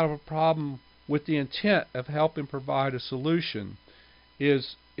point out a problem with the intent of helping provide a solution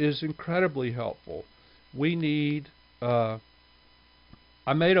is incredibly helpful. We need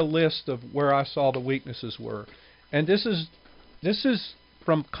I made a list of where I saw the weaknesses were, and this is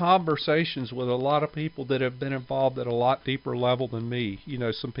from conversations with a lot of people that have been involved at a lot deeper level than me.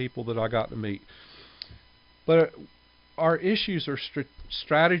 Some people that I got to meet. But our issues are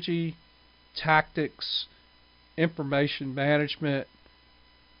strategy, tactics, information management,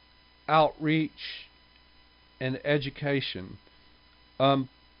 outreach, and education.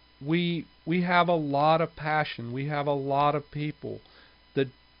 We have a lot of passion. We have a lot of people. The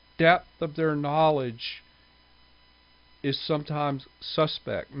depth of their knowledge is sometimes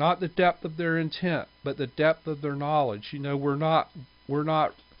suspect. Not the depth of their intent, but the depth of their knowledge. We're not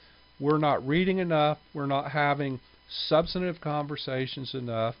reading enough. We're not having substantive conversations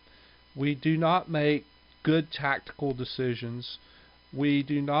enough. We do not make good tactical decisions. We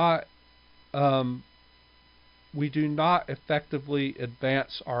do not effectively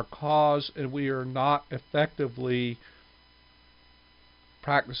advance our cause, and we are not effectively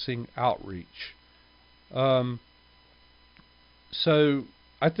practicing outreach. So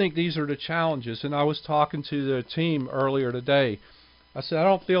I think these are the challenges, and I was talking to the team earlier today. I said, I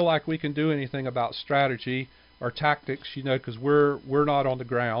don't feel like we can do anything about strategy or tactics, because we're not on the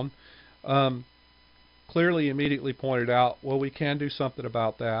ground. Clearly immediately pointed out, well, we can do something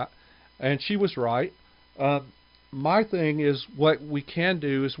about that, and she was right. My thing is, what we can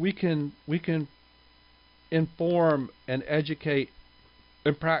do is we can inform and educate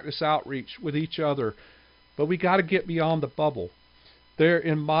and practice outreach with each other, but we got to get beyond the bubble. There,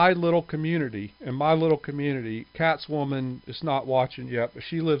 in my little community, Kat's woman is not watching yet, but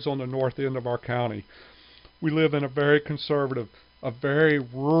she lives on the north end of our county. We live in a very conservative, a very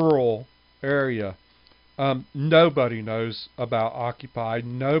rural area. Nobody knows about Occupy.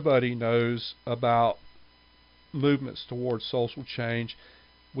 Nobody knows about movements towards social change.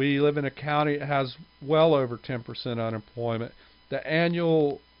 We live in a county that has well over 10% unemployment. The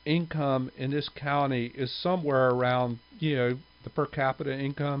annual income in this county is somewhere around, the per capita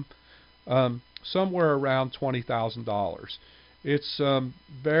income, somewhere around $20,000. It's a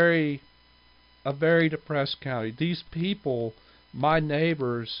very depressed county. These people, my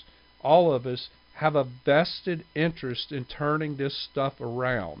neighbors, all of us, have a vested interest in turning this stuff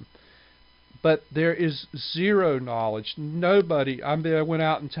around. but there is zero knowledge. Nobody. I went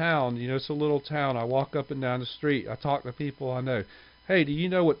out in town. It's a little town. I walk up and down the street. I talk to people I know. Hey, do you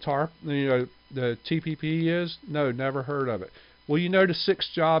know what the TPP is? No, never heard of it. Well, the 6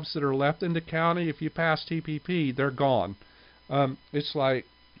 jobs that are left in the county, if you pass TPP, they're gone. It's like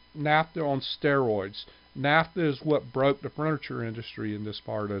NAFTA on steroids. NAFTA is what broke the furniture industry in this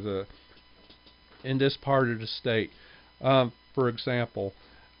part of the state. For example,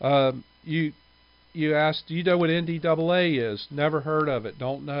 you asked, do you know what NDAA is? Never heard of it.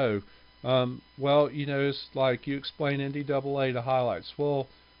 Don't know. Well, it's like you explain NDAA to highlights. Well,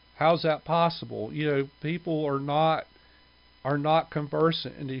 how's that possible? People are not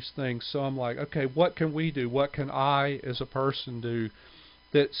conversant in these things. So I'm like, okay, what can we do? What can I, as a person, do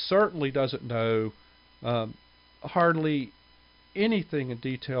that certainly doesn't know hardly anything in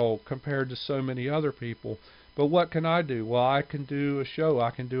detail compared to so many other people? But what can I do? Well, I can do a show.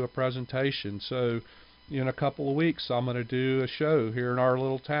 I can do a presentation. So in a couple of weeks, I'm going to do a show here in our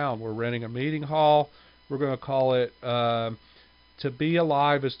little town. We're renting a meeting hall. We're going to call it To Be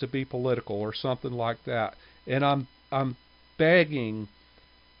Alive is to Be Political, or something like that. And I'm begging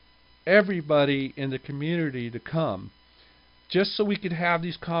everybody in the community to come, just so we could have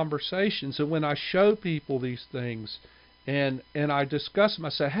these conversations. And when I show people these things and I discuss them, I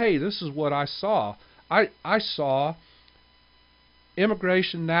say, hey, this is what I saw. I saw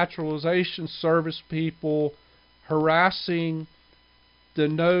Immigration Naturalization Service people harassing the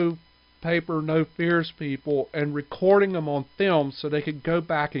No Paper, No Fears people and recording them on film so they could go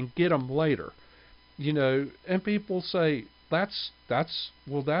back and get them later. And people say, that's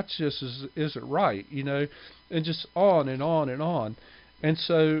just isn't right, and just on and on and on. And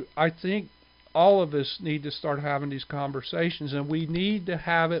so I think all of us need to start having these conversations, and we need to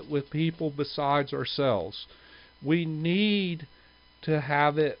have it with people besides ourselves. We need to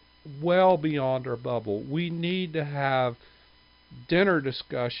have it well beyond our bubble. We need to have dinner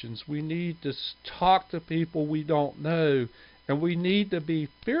discussions. We need to talk to people we don't know, and we need to be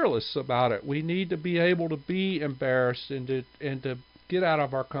fearless about it. We need to be able to be embarrassed and to get out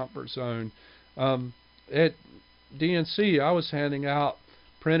of our comfort zone. At DNC, I was handing out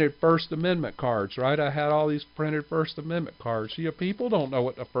printed First Amendment cards, right? I had all these printed First Amendment cards. People don't know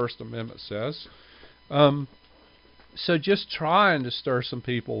what the First Amendment says. So just trying to stir some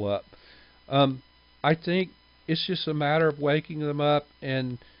people up. I think it's just a matter of waking them up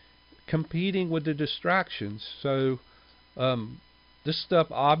and competing with the distractions. So this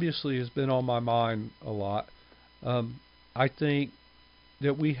stuff obviously has been on my mind a lot. I think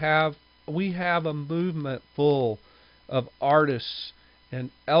that we have a movement full of artists and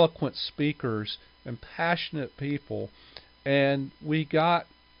eloquent speakers and passionate people, and we've got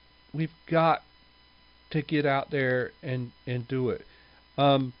to get out there and do it.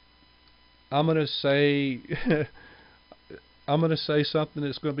 I'm gonna say something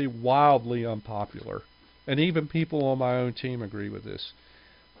that's going to be wildly unpopular, and even people on my own team agree with this.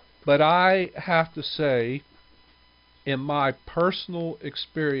 But I have to say, in my personal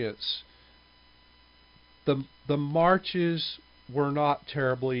experience, the marches were not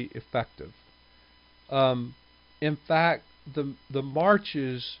terribly effective. In fact, the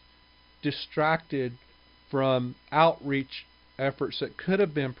marches distracted from outreach efforts that could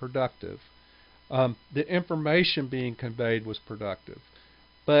have been productive. The information being conveyed was productive,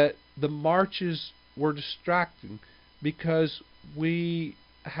 but the marches were distracting because we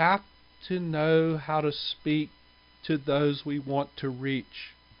have to know how to speak to those we want to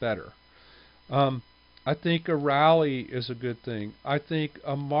reach better. I think a rally is a good thing. I think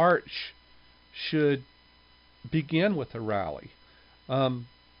a march should begin with a rally.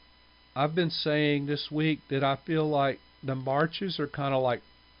 I've been saying this week that I feel like the marches are kind of like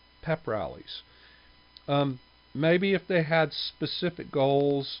pep rallies. Maybe if they had specific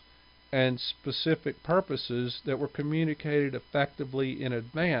goals and specific purposes that were communicated effectively in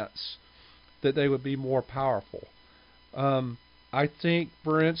advance, that they would be more powerful. I think,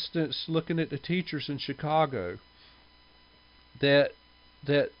 for instance, looking at the teachers in Chicago, that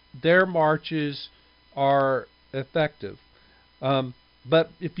their marches are effective. But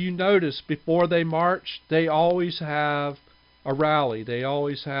if you notice, before they march, they always have a rally. They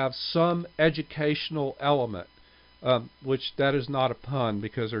always have some educational element, which that is not a pun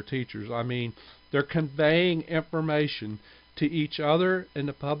because they're teachers. I mean, they're conveying information to each other and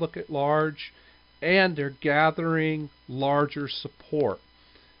the public at large, and they're gathering larger support.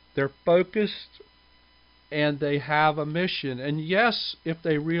 They're focused and they have a mission. And yes, if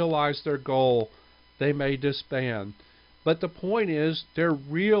they realize their goal, they may disband. But the point is, they're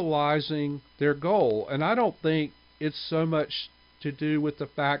realizing their goal. And I don't think it's so much to do with the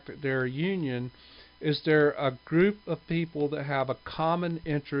fact that they're a union is they're a group of people that have a common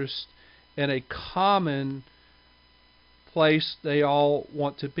interest and a common place they all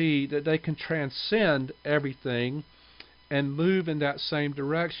want to be, that they can transcend everything and move in that same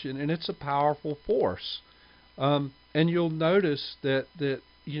direction, and it's a powerful force. And you'll notice that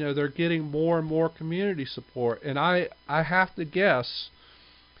they're getting more and more community support, and I have to guess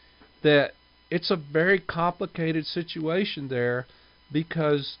that it's a very complicated situation there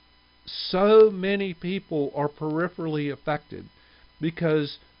because so many people are peripherally affected,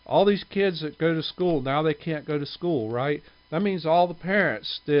 because all these kids that go to school, now they can't go to school, right? That means all the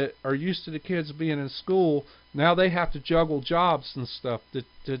parents that are used to the kids being in school, now they have to juggle jobs and stuff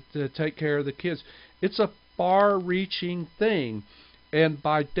to take care of the kids. It's a far-reaching thing, and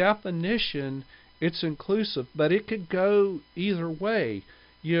by definition, it's inclusive, but it could go either way.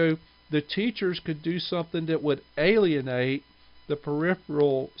 The teachers could do something that would alienate the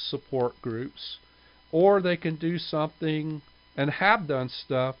peripheral support groups, or they can do something and have done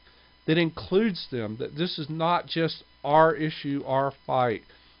stuff that includes them, that this is not just our issue, our fight.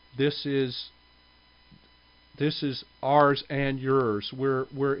 This is ours and yours.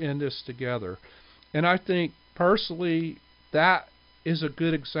 We're in this together. And I think personally that is a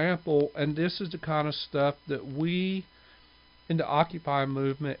good example, and this is the kind of stuff that we in the Occupy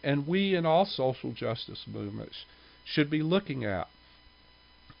movement and we in all social justice movements should be looking at.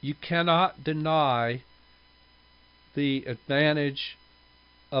 You cannot deny the advantage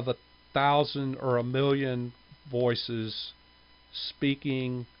of 1,000 or 1,000,000 voices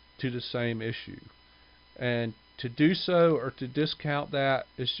speaking to the same issue. And to do so or to discount that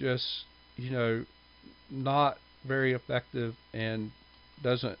is just, not very effective and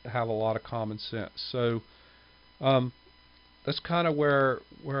doesn't have a lot of common sense. So that's kind of where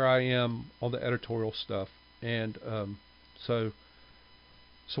I am on the editorial stuff. And so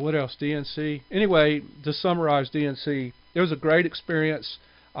what else? DNC. Anyway, to summarize DNC, it was a great experience.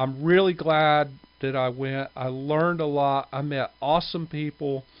 I'm really glad that I went. I learned a lot. I met awesome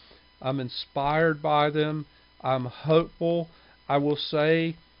people. I'm inspired by them. I'm hopeful. I will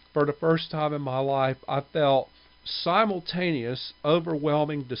say, for the first time in my life, I felt simultaneous,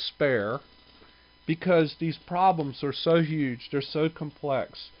 overwhelming despair, because these problems are so huge, they're so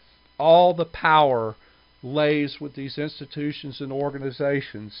complex. All the power lays with these institutions and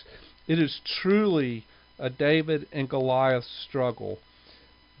organizations. It is truly a David and Goliath struggle.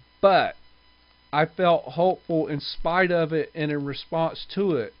 But I felt hopeful in spite of it and in response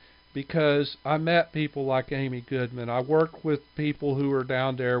to it, because I met people like Amy Goodman. I worked with people who were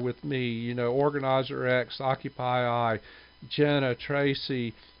down there with me, Organizer X, Occupy I, Jenna,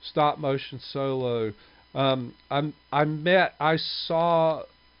 Tracy, Stop Motion Solo. I saw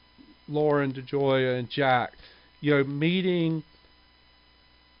Lauren DeJoya and Jack, meeting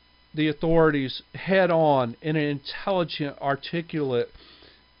the authorities head on in an intelligent, articulate,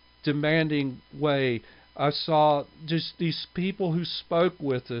 demanding way. I saw just these people who spoke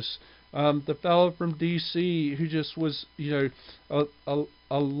with us. The fellow from D.C. who just was, a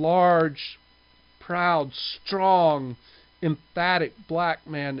large, proud, strong, emphatic black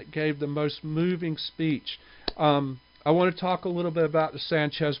man that gave the most moving speech. I want to talk a little bit about the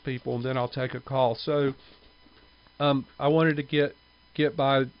Sanchez people, and then I'll take a call. So I wanted to get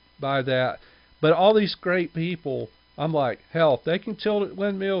by that. But all these great people, I'm like, hell, if they can tilt at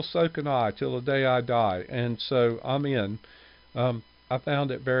windmills, so can I, till the day I die. And so I'm in. I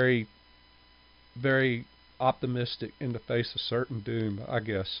found it very, very optimistic in the face of certain doom, I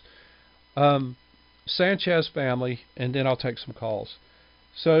guess. Sanchez family, and then I'll take some calls.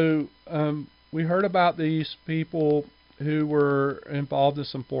 So we heard about these people who were involved in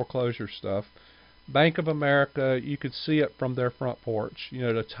some foreclosure stuff. Bank of America, you could see it from their front porch,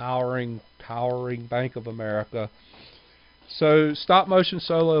 the towering Bank of America. So Stop Motion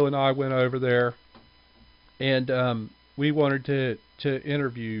Solo and I went over there, and we wanted to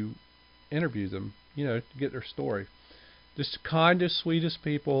interview them, to get their story. Just the kindest, sweetest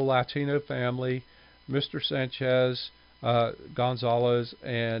people, Latino family. Mr. Sanchez, Gonzalez,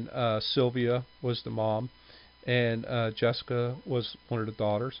 and Sylvia was the mom, and Jessica was one of the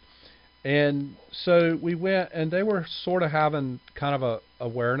daughters. And so we went, and they were sort of having kind of a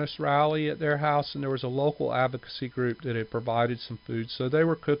awareness rally at their house, and there was a local advocacy group that had provided some food. So they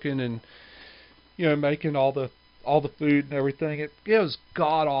were cooking and making all the food and everything. It was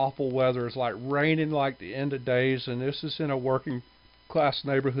god awful weather. It was like raining like the end of days, and this is in a working class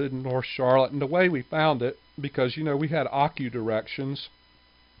neighborhood in North Charlotte. And the way we found it, because we had Occu directions,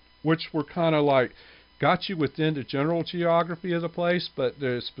 which were kind of like got you within the general geography of the place, but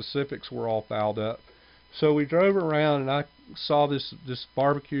the specifics were all fouled up. So we drove around, and I saw this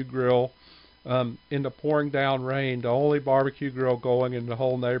barbecue grill in the pouring down rain, the only barbecue grill going in the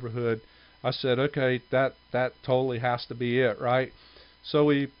whole neighborhood. I said, okay, that totally has to be it, right? So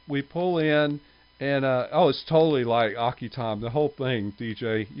we pull in, and oh, it's totally like Time, the whole thing,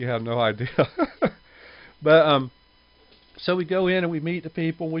 DJ. You have no idea. But so we go in and we meet the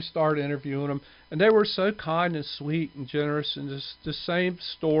people, and we start interviewing them, and they were so kind and sweet and generous, and just the same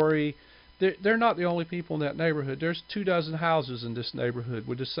story. They're not the only people in that neighborhood. There's 24 houses in this neighborhood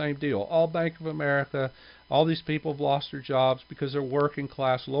with the same deal. All Bank of America. All these people have lost their jobs because they're working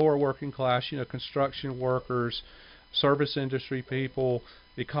class, lower working class, construction workers, service industry people.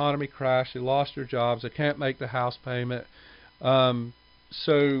 The economy crashed. They lost their jobs. They can't make the house payment. So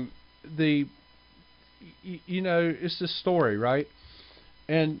it's this story, right?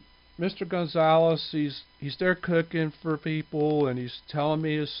 And Mr. Gonzalez, he's there cooking for people, and he's telling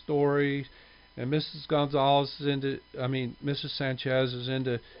me his story. And Mrs. Sanchez is in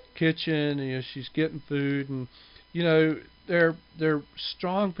the kitchen, and she's getting food, and they're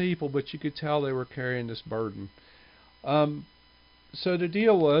strong people, but you could tell they were carrying this burden. So the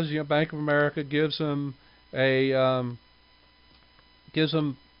deal was, Bank of America gives them a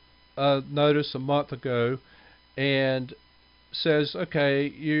notice a month ago, and says, okay,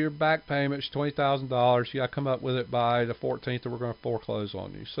 your back payment's $20,000. You got to come up with it by the 14th, or we're going to foreclose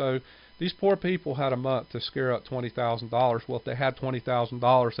on you. So these poor people had a month to scare up $20,000. Well, if they had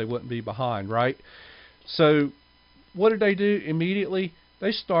 $20,000, they wouldn't be behind, right? So what did they do immediately?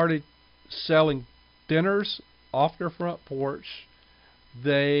 They started selling dinners off their front porch.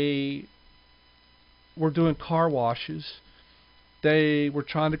 They were doing car washes. They were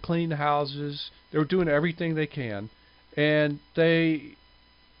trying to clean the houses. They were doing everything they can. And they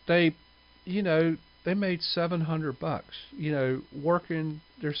made $700, working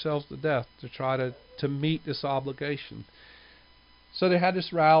themselves to death to try to meet this obligation. So they had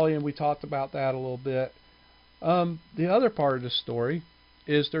this rally, and we talked about that a little bit. The other part of the story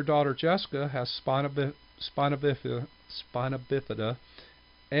is their daughter Jessica has spina bifida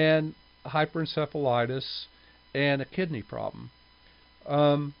and hyperencephalitis and a kidney problem.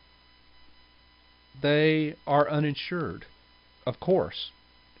 They are uninsured, of course.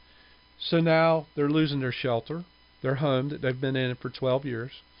 So now they're losing their shelter, their home that they've been in for 12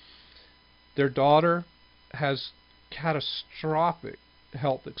 years. Their daughter has catastrophic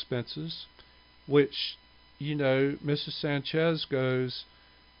health expenses, which, Mrs. Sanchez goes,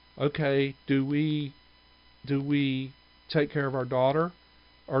 okay, do we take care of our daughter,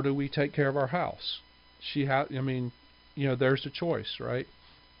 or do we take care of our house? There's the choice, right?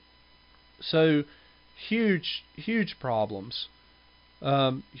 So huge problems,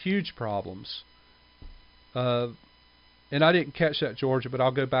 huge problems. And I didn't catch that, Georgia, but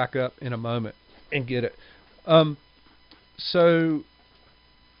I'll go back up in a moment and get it. So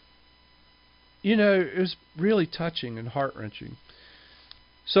it was really touching and heart-wrenching.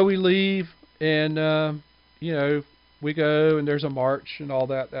 So we leave, and we go, and there's a march and all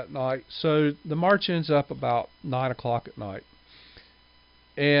that night. So the march ends up about 9 o'clock at night.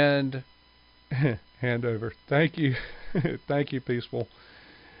 And hand over. Thank you. Thank you, Peaceful.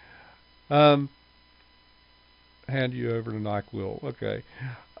 Hand you over to NyQuil. Okay.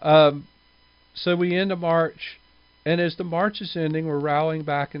 So we end the march, and as the march is ending, we're rallying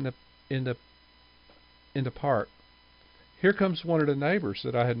back in the park. Here comes one of the neighbors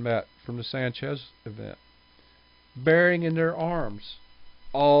that I had met from the Sanchez event, bearing in their arms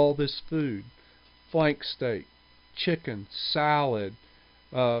all this food: flank steak, chicken, salad,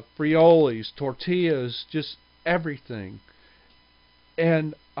 frioles, tortillas, just everything.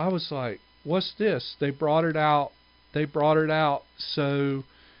 And I was like, what's this? They brought it out so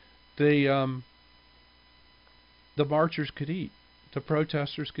the marchers could eat, the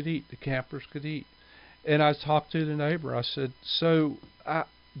protesters could eat, the campers could eat. And I talked to the neighbor. I said, so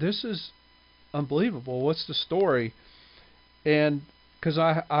this is unbelievable. What's the story? And because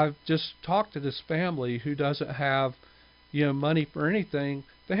I've just talked to this family who doesn't have money for anything.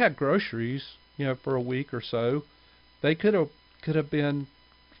 They had groceries for a week or so. They could have been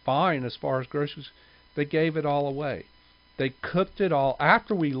fine as far as groceries. They gave it all away. They cooked it all.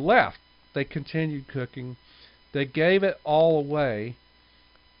 After we left, they continued cooking. They gave it all away,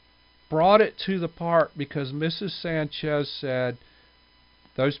 brought it to the park because Mrs. Sanchez said,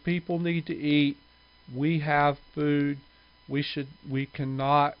 those people need to eat. We have food. We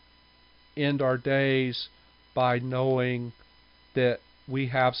cannot end our days by knowing that we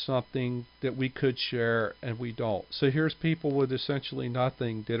have something that we could share and we don't. So here's people with essentially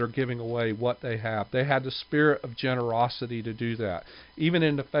nothing that are giving away what they have. They had the spirit of generosity to do that, even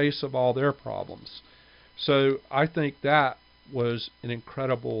in the face of all their problems. So I think that was an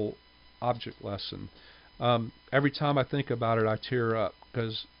incredible object lesson. Every time I think about it, I tear up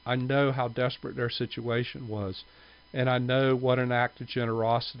because I know how desperate their situation was, and I know what an act of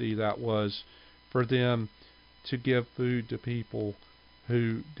generosity that was for them to give food to people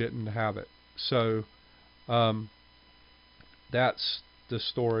who didn't have it. So that's the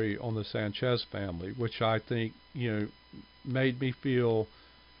story on the Sanchez family, which I think, made me feel,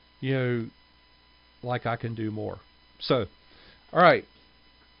 like I can do more. So, all right,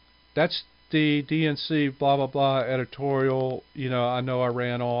 that's the DNC blah blah blah editorial. I know I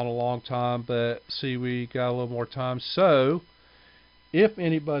ran on a long time, but see, we got a little more time. So, if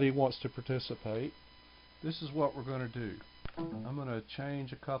anybody wants to participate, this is what we're going to do. I'm going to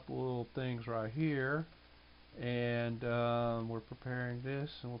change a couple little things right here, and we're preparing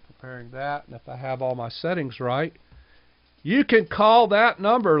this and we're preparing that, and if I have all my settings right, you can call that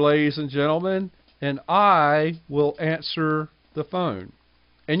number, ladies and gentlemen, and I will answer the phone.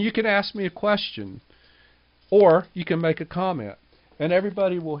 And you can ask me a question, or you can make a comment, and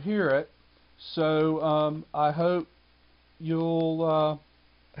everybody will hear it. So I hope you'll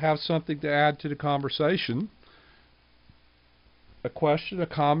have something to add to the conversation. A question, a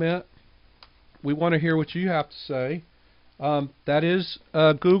comment. We want to hear what you have to say. That is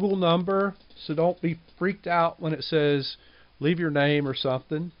a Google number, so don't be freaked out when it says leave your name or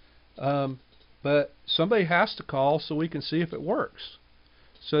something. But somebody has to call so we can see if it works.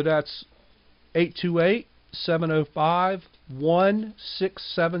 So that's 828-705-1676.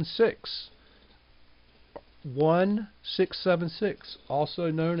 1676,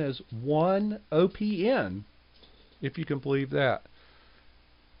 also known as 1OPN, if you can believe that.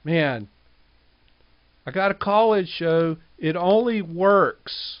 Man, I got a call-in show. It only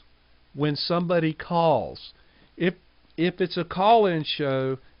works when somebody calls. If it's a call-in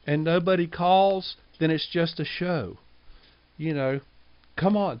show and nobody calls, then it's just a show.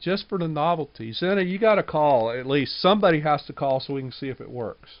 Come on, just for the novelty. Zena, you got to call at least. Somebody has to call so we can see if it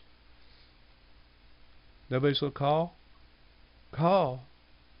works. Nobody's going to call? Call.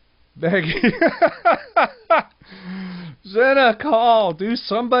 Beg you. Zena, call. Do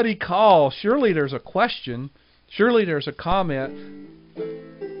somebody call. Surely there's a question. Surely there's a comment.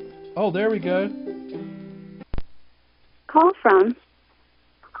 Oh, there we go. Call from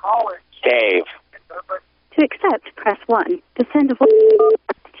Dave. To accept, press 1. To send a voice,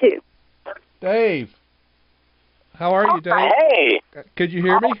 2. Dave. How are you, Dave? Hey. Could you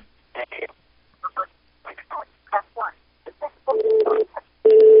hear me?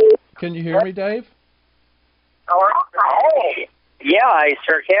 Can you hear me, Dave? Hey. Yeah, I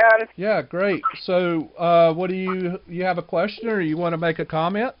sure can. Yeah, great. So, what do you have a question or you want to make a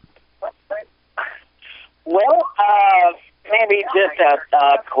comment? Well, maybe just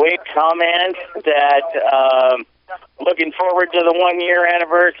a quick comment that looking forward to the 1-year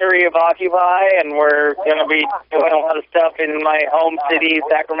anniversary of Occupy, and we're going to be doing a lot of stuff in my home city,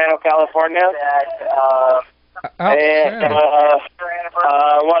 Sacramento, California. And I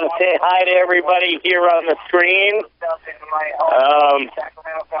want to say hi to everybody here on the screen. I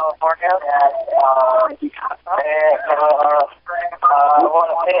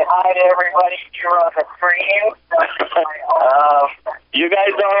want to say hi to everybody here on the screen. You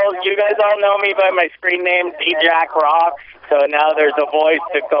guys all know me by my screen name, D-Jack Rocks. So now there's a voice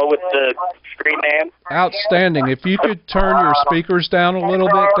to go with the screen name. Outstanding. If you could turn your speakers down a little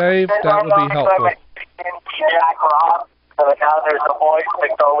bit, Dave, that would be helpful. Jack Rock. So now there's a voice to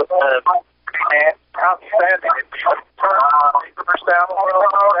go with the man. Outstanding.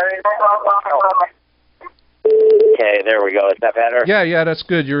 Okay, there we go. Is that better? Yeah, that's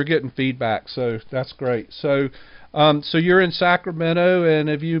good. You were getting feedback, so that's great. So, so you're in Sacramento, and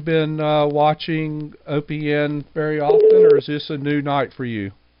have you been watching OPN very often, or is this a new night for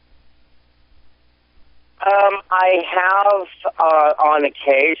you? I have on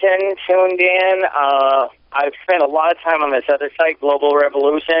occasion tuned in. I've spent a lot of time on this other site, Global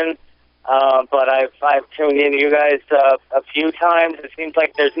Revolution, but I've tuned in to you guys a few times. It seems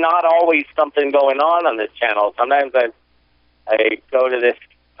like there's not always something going on this channel. Sometimes I go to the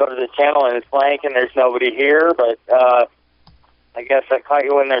channel and it's blank and there's nobody here. But I guess I caught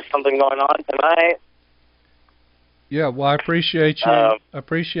you when there's something going on tonight. Yeah, well, I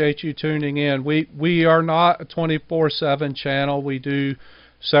appreciate you tuning in. We are not a 24/7 channel. We do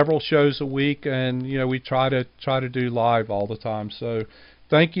several shows a week, and we try to do live all the time. So,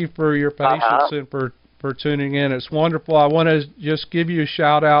 thank you for your patience and for tuning in. It's wonderful. I want to just give you a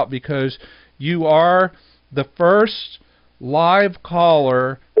shout out because you are the first live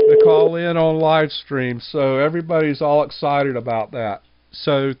caller to call in on live stream. So everybody's all excited about that.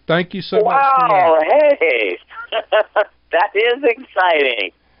 So thank you so much. Wow, hey, that is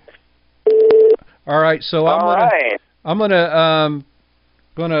exciting. All right, so I'm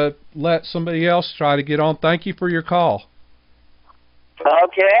gonna let somebody else try to get on. Thank you for your call.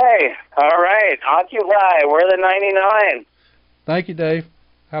 Okay, all right. Occupy. We're the 99. Thank you, Dave.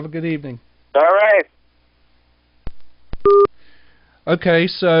 Have a good evening. All right. Okay,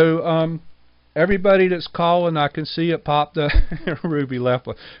 so everybody that's calling, I can see it popped up. Ruby left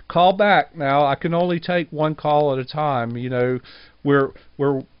one. Call back now. I can only take one call at a time. You know, we're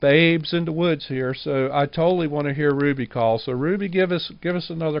babes in the woods here, so I totally want to hear Ruby call. So Ruby, give us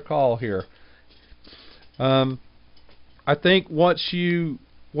another call here. I think once you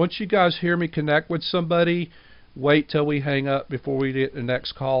guys hear me connect with somebody, wait till we hang up before we get the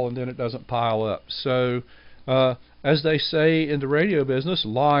next call, and then it doesn't pile up. So as they say in the radio business,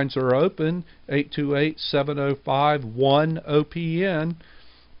 lines are open, 828-705-1-OPN.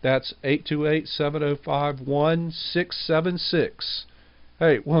 That's 828-705-1676.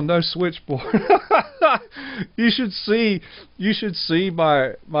 Hey, well, no switchboard. You should see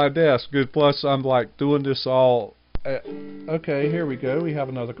my desk. Good. Plus, I'm like doing this all. Okay, here we go. We have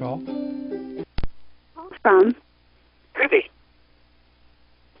another call. From Ruby.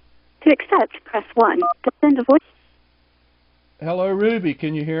 to accept, press 1. To send a voice. Hello, Ruby.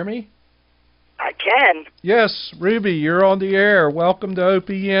 Can you hear me? I can. Yes, Ruby, you're on the air. Welcome to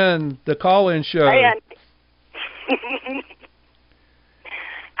OPN, the call-in show. Hi, Andy.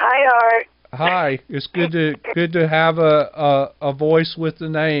 Hi, Art. Hi. It's good to have a voice with the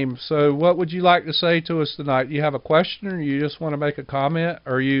name. So, what would you like to say to us tonight? Do you have a question, or you just want to make a comment?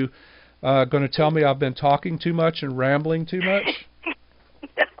 Are you going to tell me I've been talking too much and rambling too much?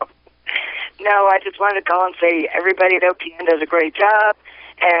 No, I just wanted to call and say everybody at OPN does a great job,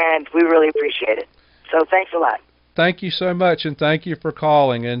 and we really appreciate it. So thanks a lot. Thank you so much, and thank you for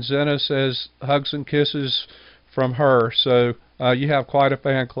calling. And Zena says hugs and kisses from her. So you have quite a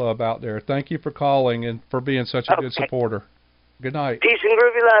fan club out there. Thank you for calling and for being such a good supporter. Good night. Peace and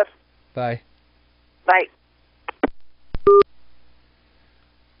groovy love. Bye. Bye.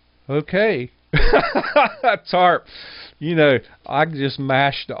 Okay. Tarp. You know, I just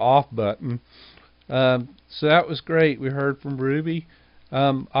mashed the off button. So that was great. We heard from Ruby.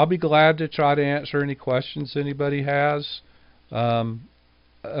 I'll be glad to try to answer any questions anybody has,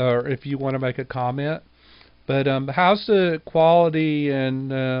 or if you want to make a comment. But how's the quality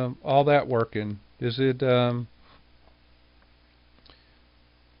and all that working? Is it,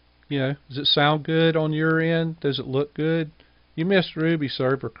 you know, does it sound good on your end? Does it look good? You missed Ruby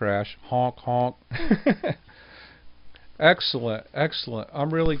server crash. Honk, honk. Excellent, excellent.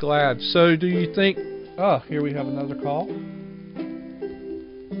 I'm really glad. So do you think... Oh, here we have another call.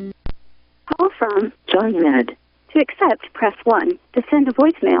 Call from John Ned. To accept, press 1. To send a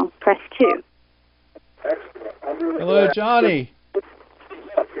voicemail, press 2. Hello, Johnny.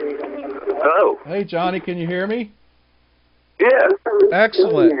 Hello. Hey, Johnny, can you hear me? Yeah.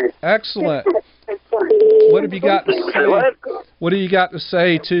 Excellent, excellent. What have you got to say? What do you got to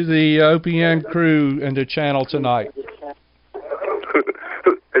say to the OPN crew and the channel tonight?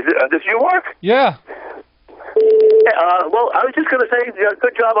 Does you work? Yeah. Well, I was just going to say,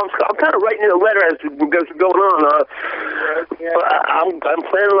 good job. I'm kind of writing you a letter as it goes going on. I'm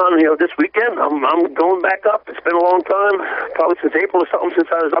planning on, this weekend. I'm going back up. It's been a long time, probably since April or something, since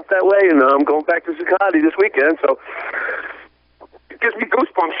I was up that way, and I'm going back to Zuccotti this weekend. So it gives me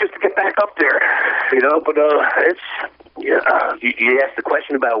goosebumps just to get back up there, But it's you asked the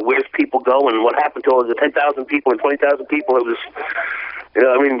question about where's people go and what happened to all the 10,000 people and 20,000 people. It was.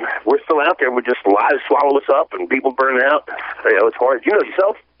 We're still out there. We're just lives swallow us up, and people burn out. It's hard. You know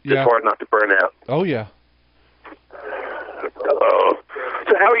yourself. Yeah. It's hard not to burn out. Oh, yeah. So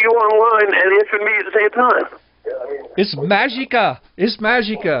how are you online and answering me at the same time? It's magica. It's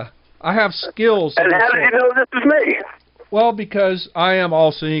magica. I have skills. And how did you know this was me? Well, because I am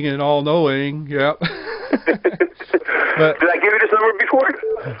all-seeing and all-knowing. Yep. But, did I give you this number before?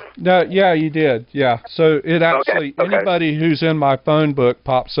 No, yeah, you did. Yeah. So it actually, anybody who's in my phone book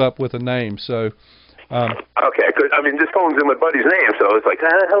pops up with a name. So. Okay, because this phone's in my buddy's name, so it's like,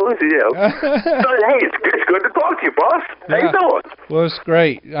 how the hell is he? So, hey, it's good to talk to you, boss. How you doing? Well, it's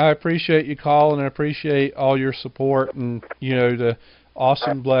great. I appreciate you calling, and I appreciate all your support, and the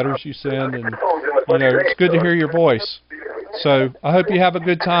awesome letters you send, and it's good to hear your voice. So I hope you have a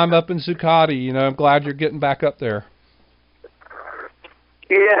good time up in Zuccotti. I'm glad you're getting back up there.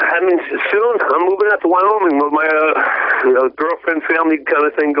 Yeah, soon I'm moving out to Wyoming with my girlfriend, family kind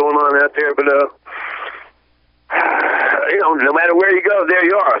of thing going on out there. But no matter where you go, there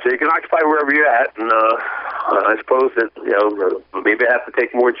you are. So you can occupy wherever you're at, and I suppose that, maybe I have to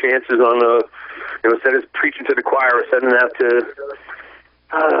take more chances on, instead of preaching to the choir, sending out to,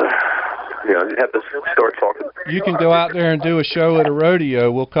 you have to start talking. You can go out there and do a show at a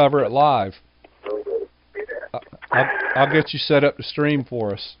rodeo. We'll cover it live. I'll get you set up to stream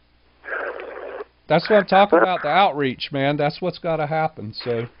for us. That's what I'm talking about, the outreach, man. That's what's got to happen.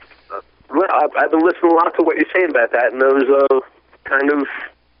 So. Well, I've been listening a lot to what you're saying about that, and those kind of,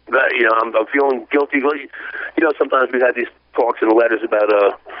 I'm feeling guilty. Sometimes we've had these talks and letters about,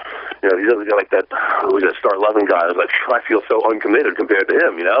 these other guys like that, who's that Start Loving guy. I was like, I feel so uncommitted compared to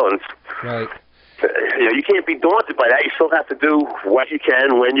him, and it's, right. You can't be daunted by that. You still have to do what you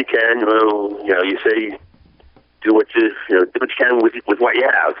can when you can. You say do what you can with what you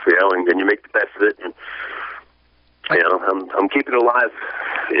have, and then you make the best of it. And, I'm keeping it alive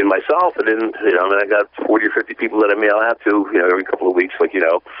in myself, and then I got 40 or 50 people that I mail out to, every couple of weeks. Like,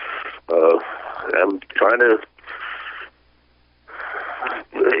 I'm trying to.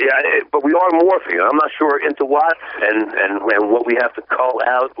 But we are morphing. I'm not sure into what and what we have to call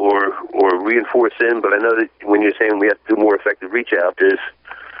out or reinforce in. But I know that when you're saying we have to do more effective reach out,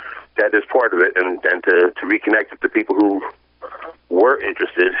 that is part of it, and to reconnect with the people who were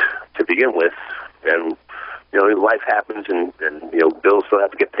interested to begin with, and. Life happens, and bills still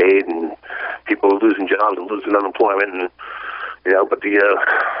have to get paid, and people are losing jobs and losing unemployment, and but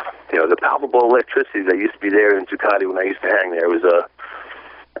the palpable electricity that used to be there in Zuccotti when I used to hang there was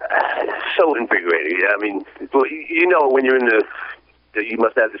so invigorating. I mean, when you're in you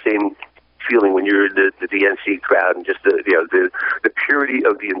must have the same feeling when you're in the DNC crowd, and just the purity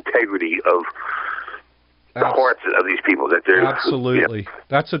of the integrity of the hearts of these people that they're absolutely.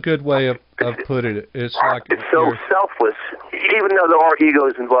 That's a good way of putting it. It's like it's so selfless, even though there are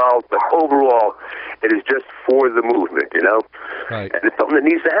egos involved. But overall, it is just for the movement, Right. And it's something that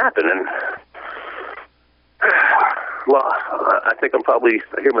needs to happen. And well, I think I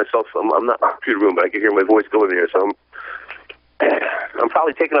hear myself. I'm not in the computer room, but I can hear my voice going there. So I'm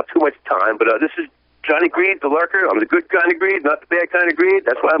probably taking up too much time. But this is Johnny Greed, the lurker. I'm the good kind of greed, not the bad kind of greed.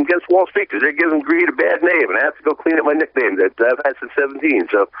 That's why I'm against Wall Street, because they're giving greed a bad name, and I have to go clean up my nickname that I've had since 17.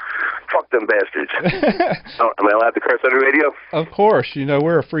 So, fuck them bastards. Am I allowed to curse on the radio? Of course.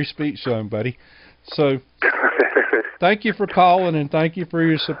 We're a free speech zone, buddy. So, thank you for calling, and thank you for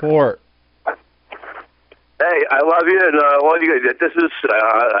your support. Hey, I love you, and all you guys. This is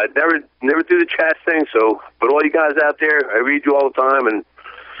I never do the chat thing. So, but all you guys out there, I read you all the time, and.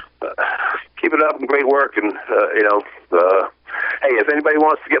 Keep it up and great work, and hey, if anybody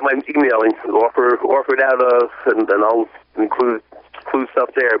wants to get my emailing, offer it out, and I'll include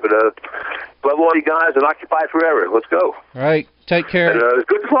stuff there. But love all you guys, and occupy forever. Let's go. All right, take care. And it's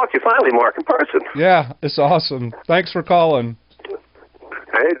good to talk to you finally, Mark, in person. Yeah, it's awesome. Thanks for calling.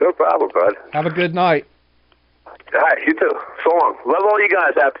 Hey, no problem, bud. Have a good night. All right, you too. So long. Love all you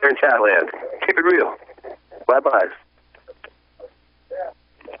guys out there in Chatland. Keep it real. Bye-bye.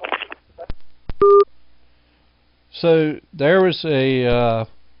 So there was a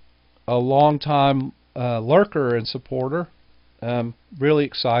long-time lurker and supporter. Really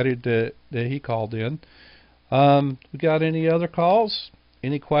excited that he called in. We got any other calls?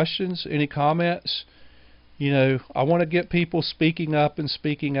 Any questions? Any comments? I want to get people speaking up and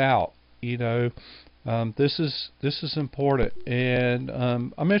speaking out. This is important, and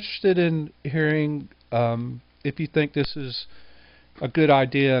I'm interested in hearing if you think this is a good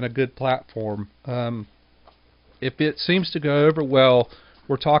idea and a good platform. If it seems to go over well,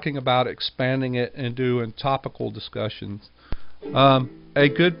 we're talking about expanding it and doing topical discussions. A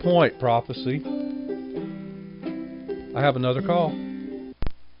good point, Prophecy. I have another call.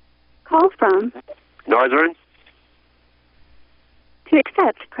 Call from Northern. To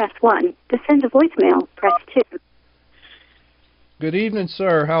accept, press 1. To send a voicemail, press 2. Good evening,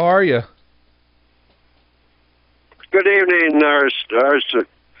 sir. How are you? Good evening, nurse.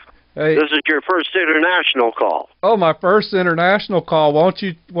 Hey. This is your first international call. Oh, my first international call. Won't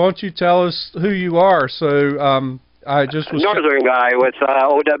you tell us who you are? So I just was Northern guy with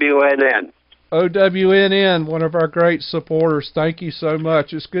OWNN. OWNN, one of our great supporters. Thank you so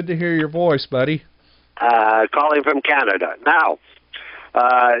much. It's good to hear your voice, buddy. Calling from Canada. Now,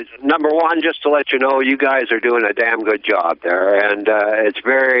 number one, just to let you know, you guys are doing a damn good job there, and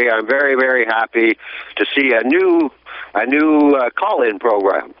I'm very, very happy to see a new call-in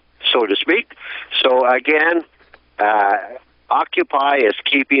program, so to speak. So again, Occupy is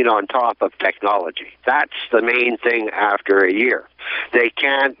keeping on top of technology. That's the main thing after a year. They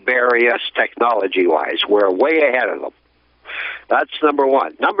can't bury us technology-wise. We're way ahead of them. That's number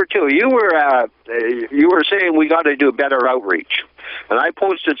one. Number two, you were saying we got to do better outreach, and I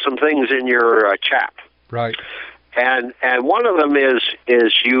posted some things in your chat. Right. And one of them is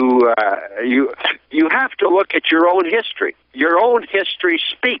you have to look at your own history. Your own history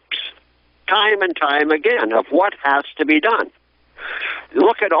speaks time and time again of what has to be done.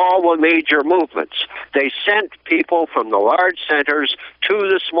 Look at all the major movements. They sent people from the large centers to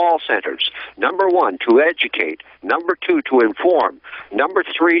the small centers. Number one, to educate. Number two, to inform. Number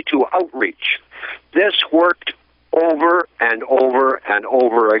three, to outreach. This worked over and over and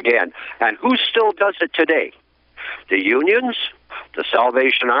over again. And who still does it today? The unions, the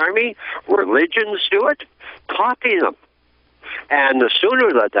Salvation Army, religions do it. Copy them. And the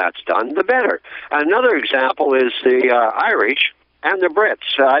sooner that that's done, the better. Another example is the Irish and the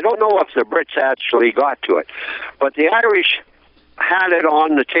Brits. I don't know if the Brits actually got to it, but the Irish had it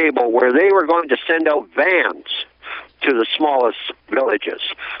on the table where they were going to send out vans to the smallest villages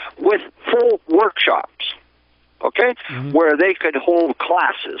with full workshops, okay, where they could hold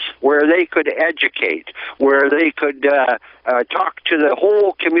classes, where they could educate, where they could talk to the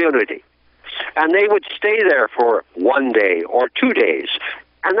whole community. And they would stay there for 1 day or 2 days.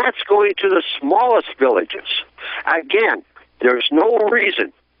 And that's going to the smallest villages. Again, there's no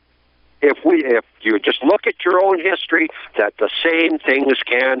reason, if you just look at your own history, that the same things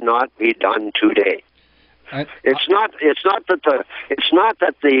cannot be done today. It's not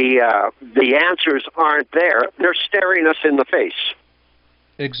that the answers aren't there. They're staring us in the face.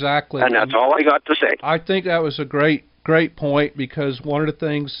 Exactly. And that's all I got to say. I think that was a great point, because one of the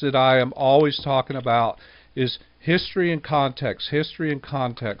things that I am always talking about is history and context. History and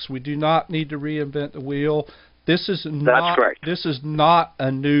context. We do not need to reinvent the wheel. This is not. That's correct. This is not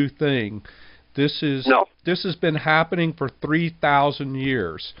a new thing. This has been happening for 3,000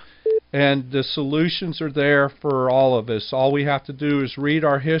 years, and the solutions are there for all of us. All we have to do is read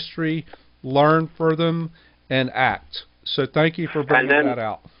our history, learn from them, and act. So thank you for bringing that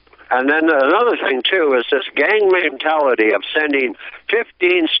out. And then another thing, too, is this gang mentality of sending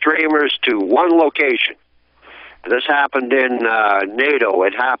 15 streamers to one location. This happened in NATO.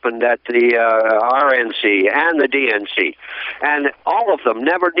 It happened at the RNC and the DNC. And all of them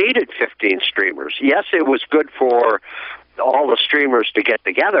never needed 15 streamers. Yes, it was good for all the streamers to get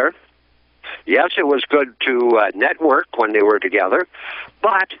together. Yes, it was good to network when they were together.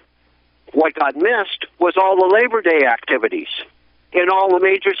 But what got missed was all the Labor Day activities in all the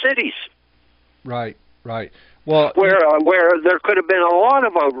major cities. Right, right. Well, where there could have been a lot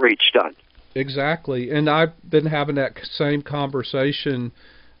of outreach done. Exactly, and I've been having that same conversation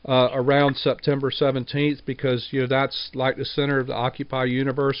around September 17th, because that's like the center of the Occupy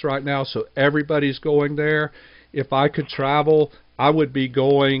universe right now. So everybody's going there. If I could travel, I would be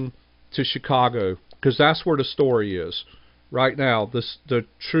going to Chicago, because that's where the story is right now. The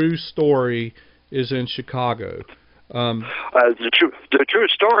true story is in Chicago. The true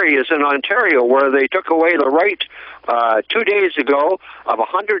story is in Ontario, where they took away the right 2 days ago of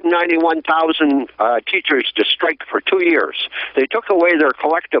 191,000 teachers to strike for 2 years. They took away their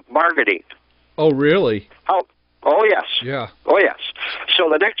collective bargaining. Oh, really? Oh yes. Yeah. Oh yes. So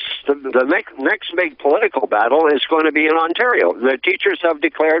the next big political battle is going to be in Ontario. The teachers have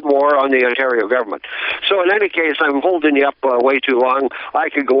declared war on the Ontario government. So in any case, I'm holding you up way too long. I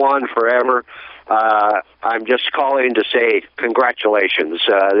could go on forever. I'm just calling to say congratulations.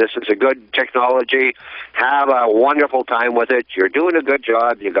 This is a good technology. Have a wonderful time with it. You're doing a good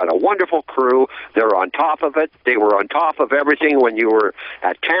job. You've got a wonderful crew. They're on top of it. They were on top of everything when you were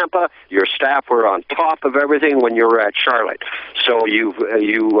at Tampa. Your staff were on top of everything when you were at Charlotte. So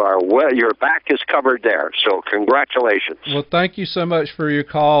your back is covered there. So congratulations. Well, thank you so much for your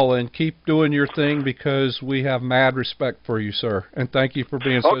call, and keep doing your thing, because we have mad respect for you, sir. And thank you for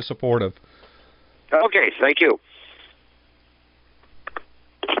being so supportive. Okay, thank you.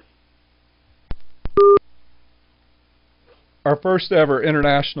 Our first ever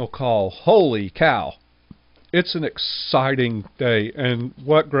international call. Holy cow. It's an exciting day, and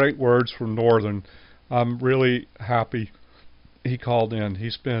what great words from Northern. I'm really happy he called in.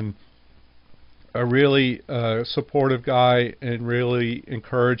 He's been a really supportive guy and really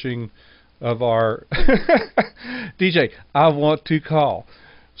encouraging of our DJ. I want to call.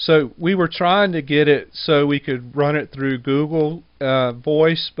 So we were trying to get it so we could run it through Google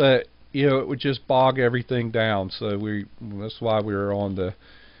Voice, but it would just bog everything down. So that's why we were on the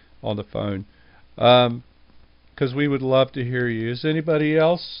phone, because we would love to hear you. Does anybody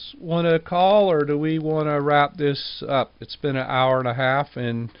else want to call, or do we want to wrap this up? It's been an hour and a half,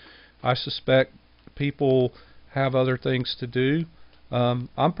 and I suspect people have other things to do.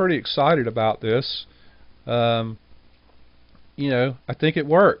 I'm pretty excited about this. I think it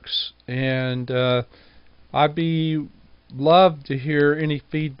works, and I'd love to hear any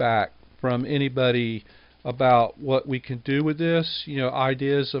feedback from anybody about what we can do with this,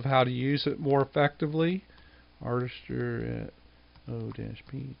 ideas of how to use it more effectively. Artister at o-p-n.org.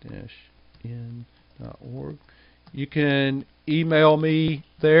 You can email me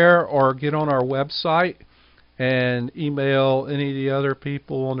there or get on our website and email any of the other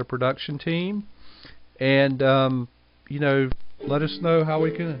people on the production team. And, let us know how we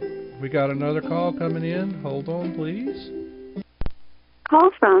can. We got another call coming in. Hold on, please.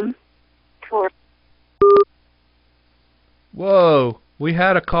 Call from 4. Whoa, we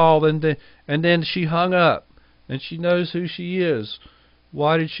had a call and then she hung up. And she knows who she is.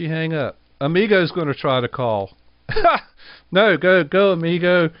 Why did she hang up? Amigo's going to try to call. No, go,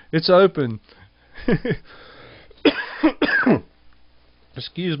 Amigo. It's open.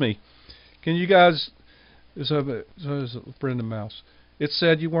 Excuse me. Can you guys... So is Brenda Mouse. It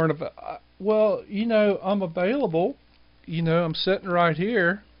said you weren't well, I'm available. I'm sitting right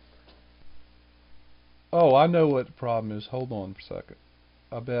here. Oh, I know what the problem is. Hold on for a second.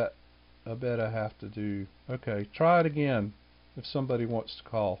 I bet I have to do... Okay, try it again if somebody wants to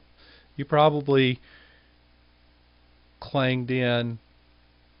call. You probably clanged in.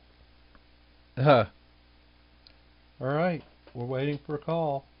 All right, we're waiting for a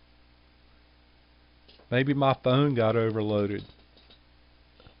call. Maybe my phone got overloaded.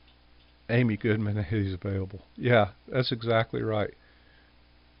 Amy Goodman is available. Yeah, that's exactly right.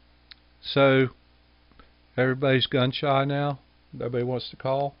 So, everybody's gun shy now. Nobody wants to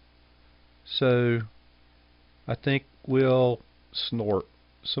call. So, I think we'll snort.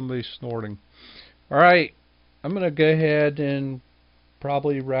 Somebody's snorting. Alright, I'm going to go ahead and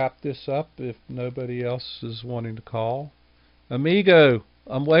probably wrap this up if nobody else is wanting to call. Amigo,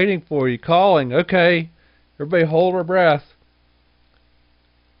 I'm waiting for you. Calling. Okay. Everybody hold our breath.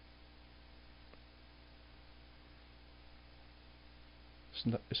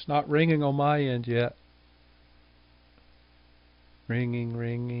 It's not ringing on my end yet.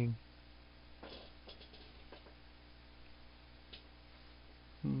 Ringing.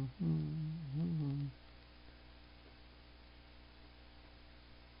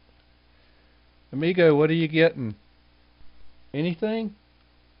 Amigo, what are you getting? Anything?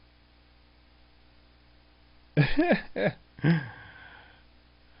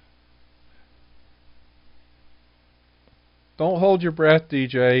 Don't hold your breath,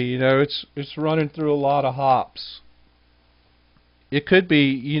 DJ. It's running through a lot of hops. It could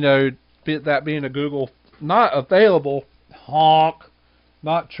be, that being a Google not available. Honk.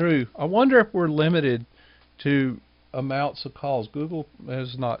 Not true. I wonder if we're limited to amounts of calls. Google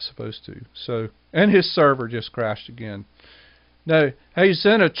is not supposed to. So, and his server just crashed again. No, hey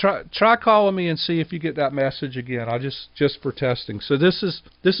Zena, try calling me and see if you get that message again. I just for testing. So this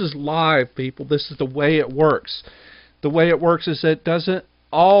is live, people. This is the way it works. The way it works is it doesn't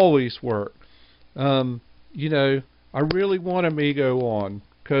always work. I really want Amigo on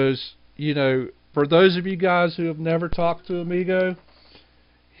because for those of you guys who have never talked to Amigo,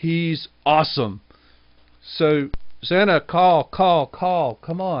 he's awesome. So Zena, call.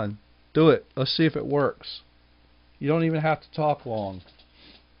 Come on, do it. Let's see if it works. You don't even have to talk long.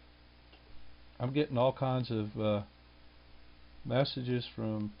 I'm getting all kinds of messages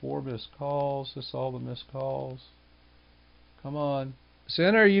from 4 missed calls. That's all the missed calls. Come on.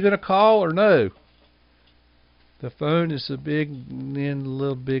 Zena, are you going to call or no? The phone is a big, then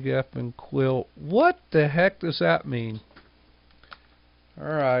little big effing quilt. What the heck does that mean?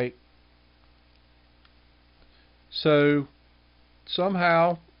 Alright. So,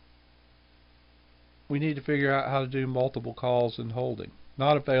 somehow, we need to figure out how to do multiple calls and holding.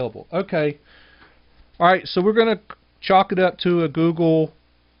 Not available. Okay. Alright, so we're going to chalk it up to a Google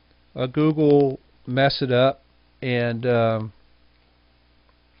mess it up, and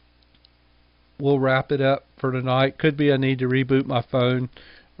we'll wrap it up for tonight. Could be I need to reboot my phone.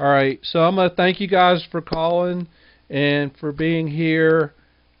 Alright, so I'm going to thank you guys for calling and for being here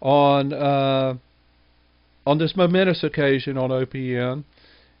on this momentous occasion on OPN.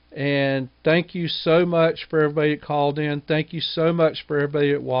 And thank you so much for everybody that called in. Thank you so much for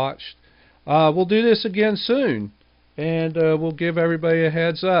everybody that watched. We'll do this again soon, and we'll give everybody a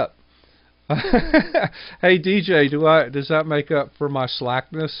heads up. Hey DJ, does that make up for my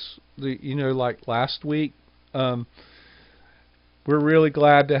slackness? Like last week. We're really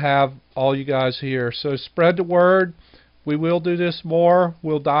glad to have all you guys here. So spread the word. We will do this more.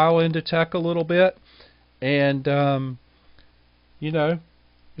 We'll dial into tech a little bit, and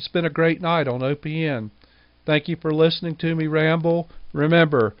it's been a great night on OPN. Thank you for listening to me ramble.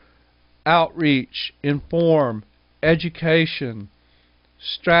 Remember, outreach, inform, education,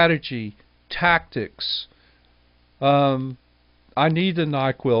 strategy, tactics, I need the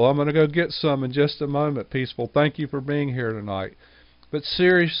NyQuil. I'm going to go get some in just a moment, Peaceful. Thank you for being here tonight. But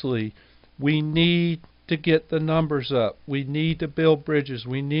seriously, we need to get the numbers up. We need to build bridges.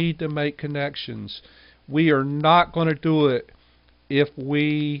 We need to make connections. We are not going to do it if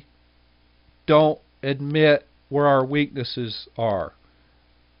we don't admit where our weaknesses are.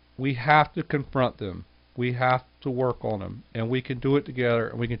 We have to confront them. We have to work on them. And we can do it together,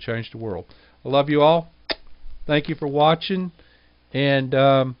 and we can change the world. I love you all. Thank you for watching. And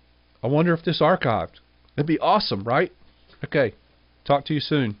I wonder if this archived. It'd be awesome, right? Okay. Talk to you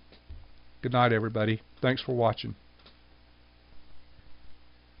soon. Good night, everybody. Thanks for watching.